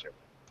just without you.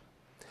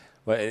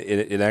 Well,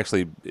 it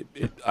actually,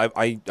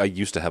 I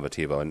used to have a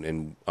TiVo,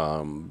 and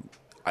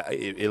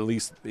at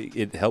least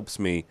it helps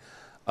me,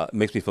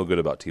 makes me feel good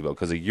about TiVo,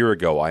 because a year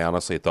ago I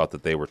honestly thought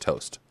that they were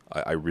toast.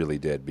 I really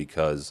did,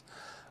 because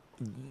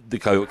the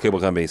cable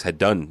companies had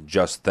done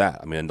just that.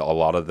 I mean, a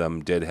lot of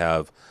them did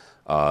have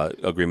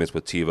agreements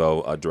with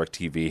TiVo.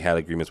 DirecTV had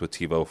agreements with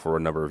TiVo for a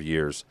number of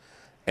years,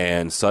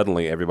 and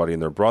suddenly everybody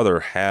and their brother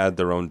had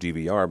their own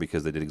DVR,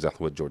 because they did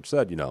exactly what George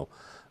said.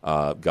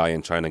 Guy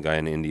in China, guy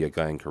in India,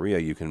 guy in Korea,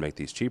 you can make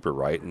these cheaper,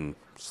 right? And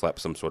slap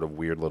some sort of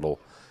weird little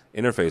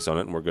interface on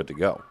it, and we're good to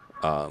go.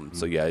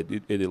 So yeah,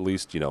 it at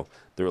least,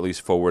 they're at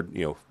least forward,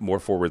 more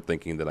forward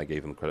thinking than I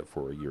gave them credit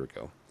for a year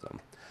ago. So,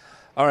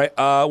 all right,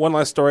 one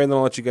last story, and then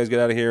I'll let you guys get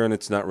out of here. And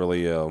it's not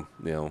really,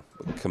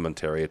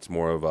 commentary. It's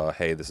more of a,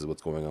 hey, this is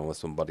what's going on with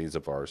some buddies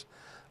of ours.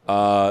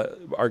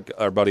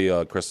 Our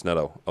buddy Chris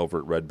Netto over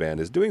at Red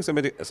Band is doing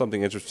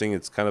something interesting.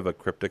 It's kind of a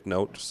cryptic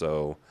note,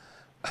 so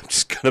I'm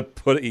just gonna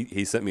put it.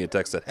 He sent me a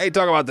text that, hey,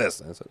 talk about this.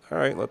 And I said, all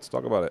right, let's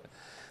talk about it.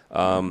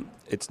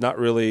 It's not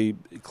really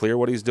clear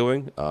what he's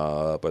doing,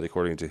 but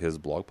according to his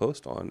blog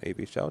post on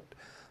AV Shout,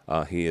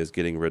 he is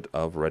getting rid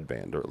of Red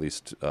Band, or at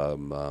least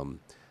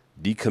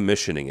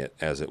decommissioning it,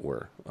 as it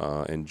were.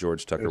 And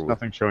George Tucker. There's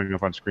nothing showing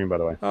up on screen, by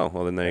the way. Oh,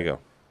 well, then there you go.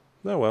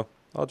 Oh well,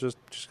 I'll just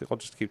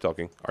keep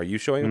talking. Are you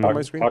showing up on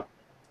my screen?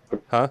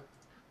 Huh?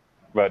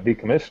 About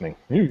decommissioning.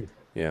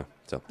 Yeah.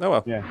 So, oh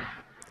well. Yeah.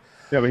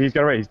 Yeah, but he's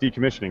got it right. He's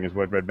decommissioning, is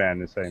what Red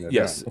Band is saying.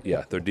 Yes.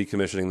 Yeah, they're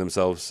decommissioning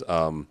themselves.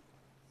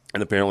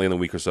 And apparently in a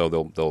week or so,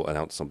 they'll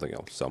announce something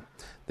else. So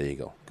there you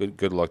go.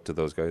 Good luck to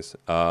those guys.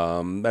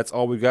 That's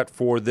all we've got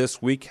for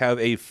this week. Have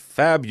a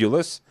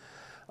fabulous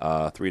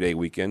 3-day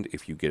weekend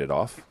if you get it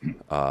off.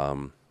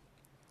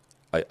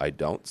 I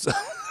don't. So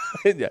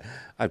yeah,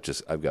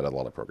 I've got a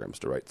lot of programs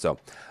to write. So,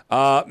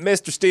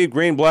 Mr. Steve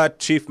Greenblatt,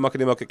 Chief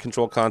Muckety Muck at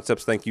Control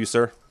Concepts. Thank you,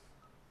 sir.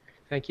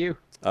 Thank you.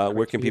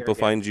 Where can people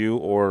find you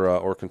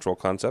or Control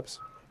Concepts?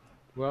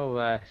 Well,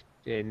 as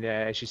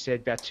you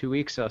said, about 2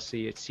 weeks I'll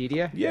see you at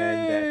CEDIA. Yay!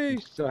 And if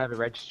you still haven't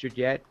registered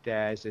yet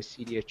as a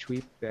CEDIA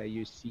Tweep,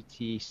 use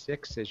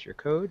CT6 as your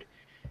code.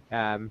 You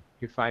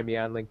can find me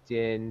on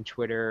LinkedIn,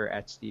 Twitter,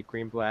 at Steve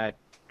Greenblatt.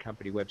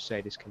 Company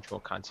website is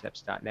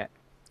controlconcepts.net.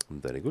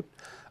 Very good.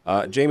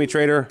 Jamie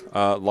Trader,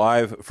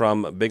 live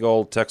from Big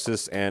Old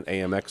Texas and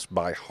AMX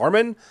by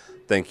Harman.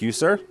 Thank you,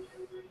 sir.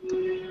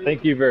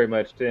 Thank you very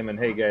much, Tim. And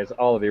hey, guys,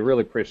 all of you,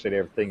 really appreciate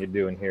everything you're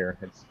doing here.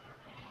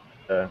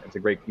 It's a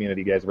great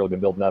community you guys have really been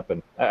building up,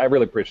 and I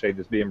really appreciate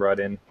just being brought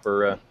in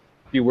for a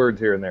few words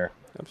here and there.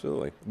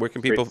 Absolutely. Where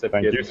can people?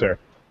 Thank you, sir.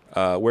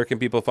 Where can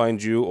people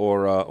find you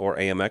or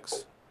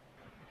AMX?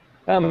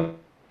 You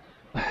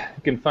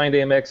can find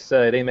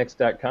AMX at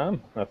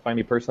AMX.com. Find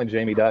me personally,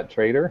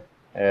 Jamie.Trader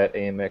at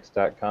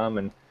AMX.com,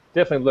 and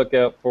definitely look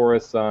out for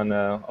us on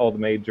all the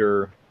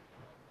major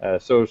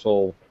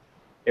social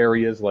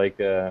areas like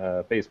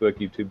Facebook,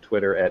 YouTube,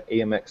 Twitter at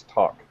AMX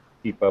Talk.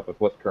 Keep up with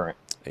what's current.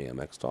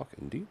 AMX Talk,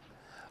 indeed.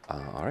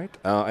 All right.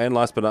 And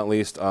last but not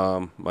least,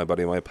 my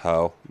buddy, my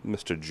pal,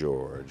 Mr.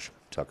 George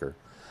Tucker.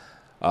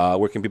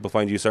 Where can people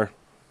find you, sir?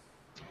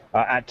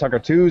 At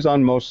Tucker2s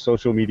on most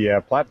social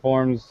media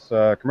platforms,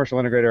 commercial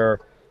integrator,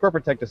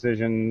 corporate tech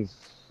decisions,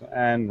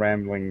 and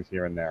ramblings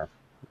here and there.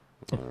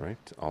 All right.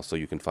 Also,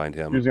 you can find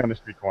him Usually on the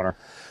street corner.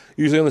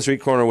 Usually on the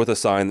street corner with a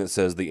sign that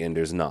says "The end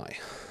is nigh."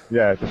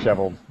 Yeah,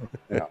 disheveled.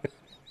 Yeah.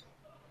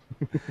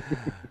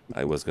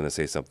 I was going to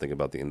say something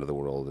about the end of the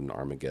world and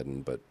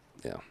Armageddon, but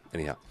yeah.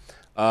 Anyhow,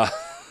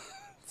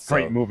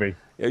 Great movie.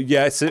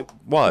 Yes, it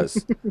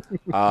was.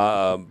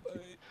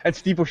 And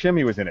Steve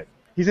Buscemi was in it.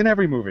 He's in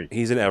every movie.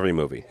 He's in every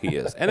movie. He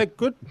is, and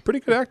pretty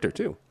good actor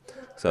too.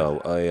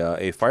 So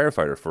a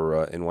firefighter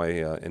for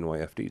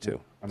NYFD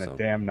too. And a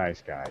damn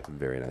nice guy.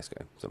 Very nice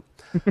guy. So,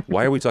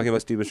 why are we talking about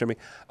Steve Buscemi?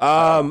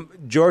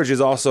 George is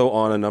also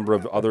on a number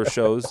of other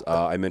shows.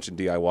 I mentioned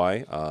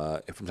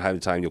DIY. From time to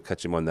time, you'll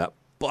catch him on that.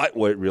 But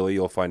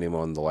you'll find him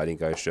on the Lighting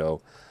Guy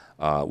show.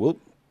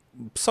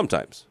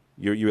 Sometimes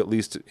you're at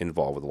least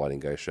involved with the Lighting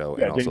Guy show.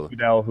 Yeah, and James also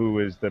Fidel, who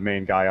is the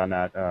main guy on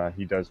that,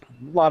 he does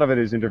a lot of it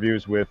is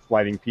interviews with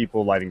lighting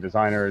people, lighting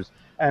designers,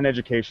 and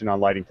education on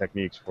lighting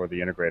techniques for the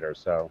integrators.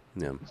 So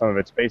some of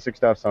it's basic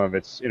stuff, some of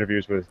it's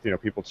interviews with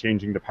people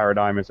changing the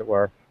paradigm, as it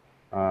were.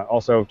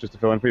 Also, just to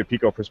fill in for you,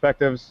 Pico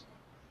Perspectives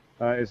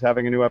is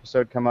having a new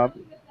episode come up.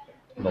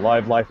 The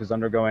Live Life is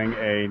undergoing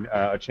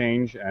a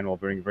change, and we'll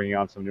be bringing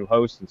on some new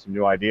hosts and some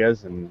new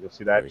ideas, and you'll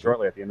see that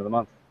shortly at the end of the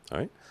month. All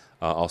right.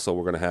 Also,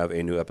 we're going to have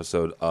a new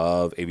episode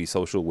of AV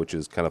Social, which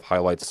is kind of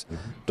highlights.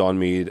 Don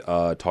Mead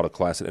taught a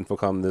class at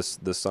InfoComm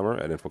this summer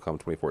at InfoComm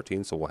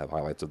 2014, so we'll have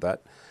highlights of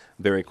that.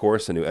 Barry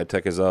Course, a new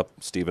EdTech is up.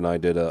 Steve and I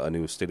did a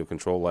new State of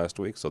Control last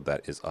week, so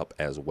that is up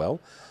as well.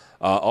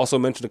 Also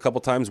mentioned a couple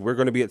times, we're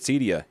going to be at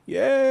CEDIA.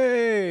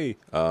 Yay!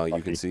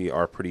 You can see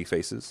our pretty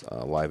faces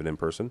live and in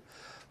person.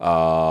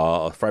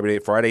 Friday,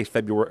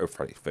 September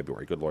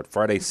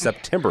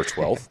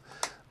 12th.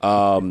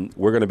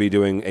 We're going to be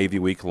doing AV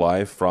Week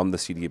live from the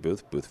CEDIA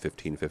booth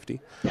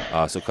 1550.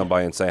 So come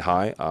by and say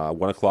hi.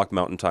 1 o'clock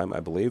Mountain Time, I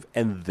believe.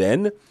 And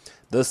then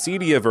the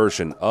CEDIA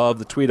version of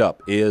the Tweet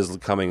Up is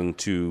coming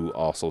to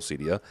also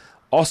CEDIA.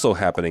 Also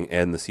happening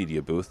in the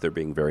CEDIA booth. They're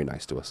being very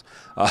nice to us.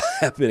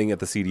 Happening at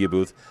the CEDIA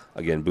booth.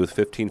 Again, booth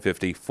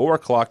 1550, 4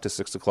 o'clock to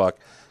 6 o'clock.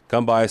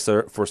 Come by,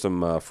 sir, for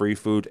some free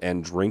food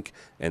and drink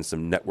and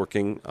some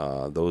networking.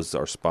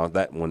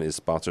 That one is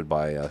sponsored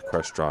by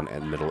Crestron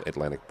and Middle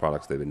Atlantic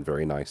Products. They've been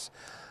very nice.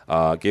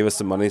 Gave us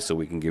some money so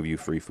we can give you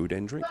free food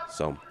and drink.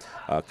 So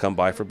come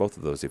by for both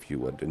of those if you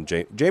would. And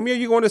Jamie, are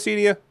you going to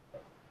CEDIA?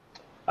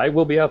 I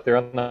will be out there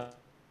on the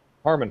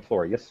Harmon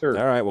floor. Yes, sir.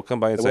 All right, well, come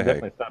by and say hey.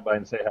 Definitely stop by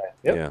and say hi.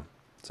 Yep. Yeah.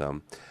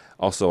 So,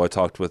 also, I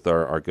talked with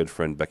our good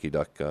friend Becky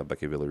Duck,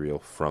 Becky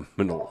Villarreal from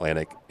Middle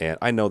Atlantic, and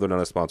I know they're not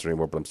a sponsor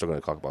anymore, but I'm still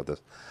going to talk about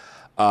this.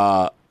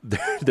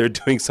 They're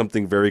doing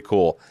something very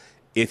cool.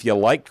 If you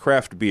like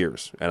craft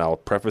beers, and I'll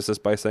preface this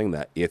by saying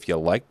that, if you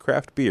like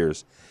craft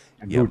beers,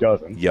 who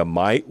doesn't? You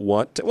might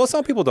want to. Well,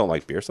 some people don't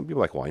like beer. Some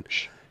people like wine.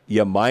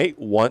 You might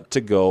want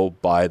to go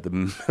by the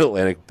Middle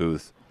Atlantic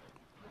booth.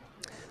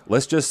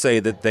 Let's just say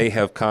that they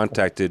have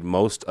contacted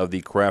most of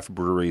the craft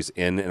breweries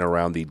in and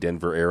around the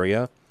Denver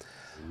area,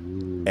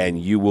 and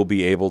you will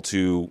be able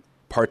to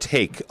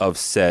partake of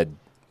said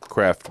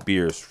craft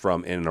beers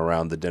from in and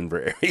around the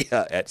Denver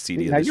area at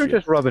CEDIA. Now you're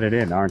just rubbing it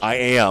in, aren't you? I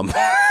am,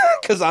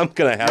 because I'm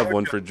going to have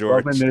one for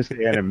George. Rubbing this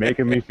in and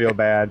making me feel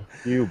bad.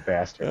 You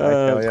bastard.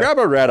 Grab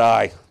a red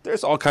eye.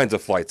 There's all kinds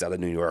of flights out of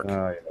New York.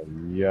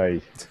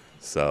 Yay.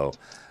 So,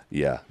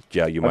 yeah,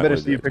 you might. I better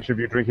see a picture of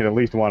you drinking at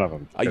least one of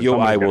them.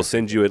 I will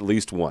send you at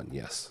least one,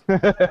 yes.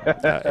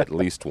 At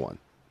least one.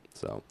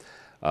 So,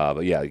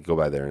 but yeah, go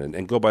by there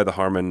and go by the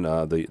Harmon,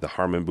 the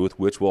Harmon booth,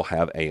 which will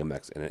have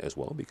AMX in it as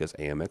well, because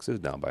AMX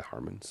is now by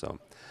Harmon. So,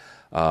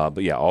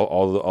 but yeah,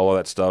 all of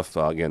that stuff,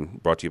 again,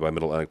 brought to you by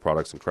Middle Atlantic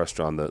Products and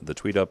Crestron, the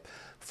Tweet Up.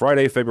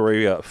 Friday,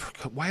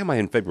 why am I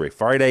in February?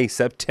 Friday,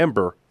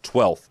 September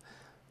 12th,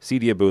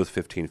 CEDIA booth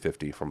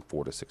 1550 from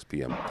 4 to 6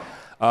 p.m.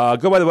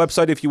 Go by the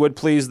website if you would,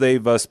 please.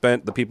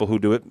 The people who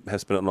do it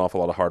have spent an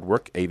awful lot of hard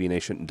work,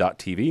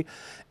 avnation.tv.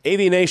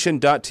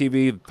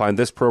 avnation.tv, find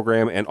this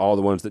program and all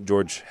the ones that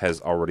George has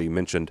already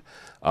mentioned,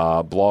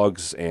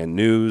 blogs and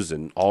news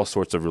and all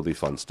sorts of really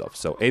fun stuff.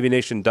 So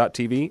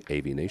avnation.tv,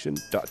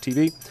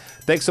 avnation.tv.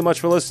 Thanks so much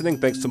for listening.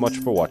 Thanks so much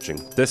for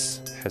watching.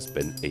 This has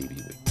been AV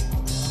Week.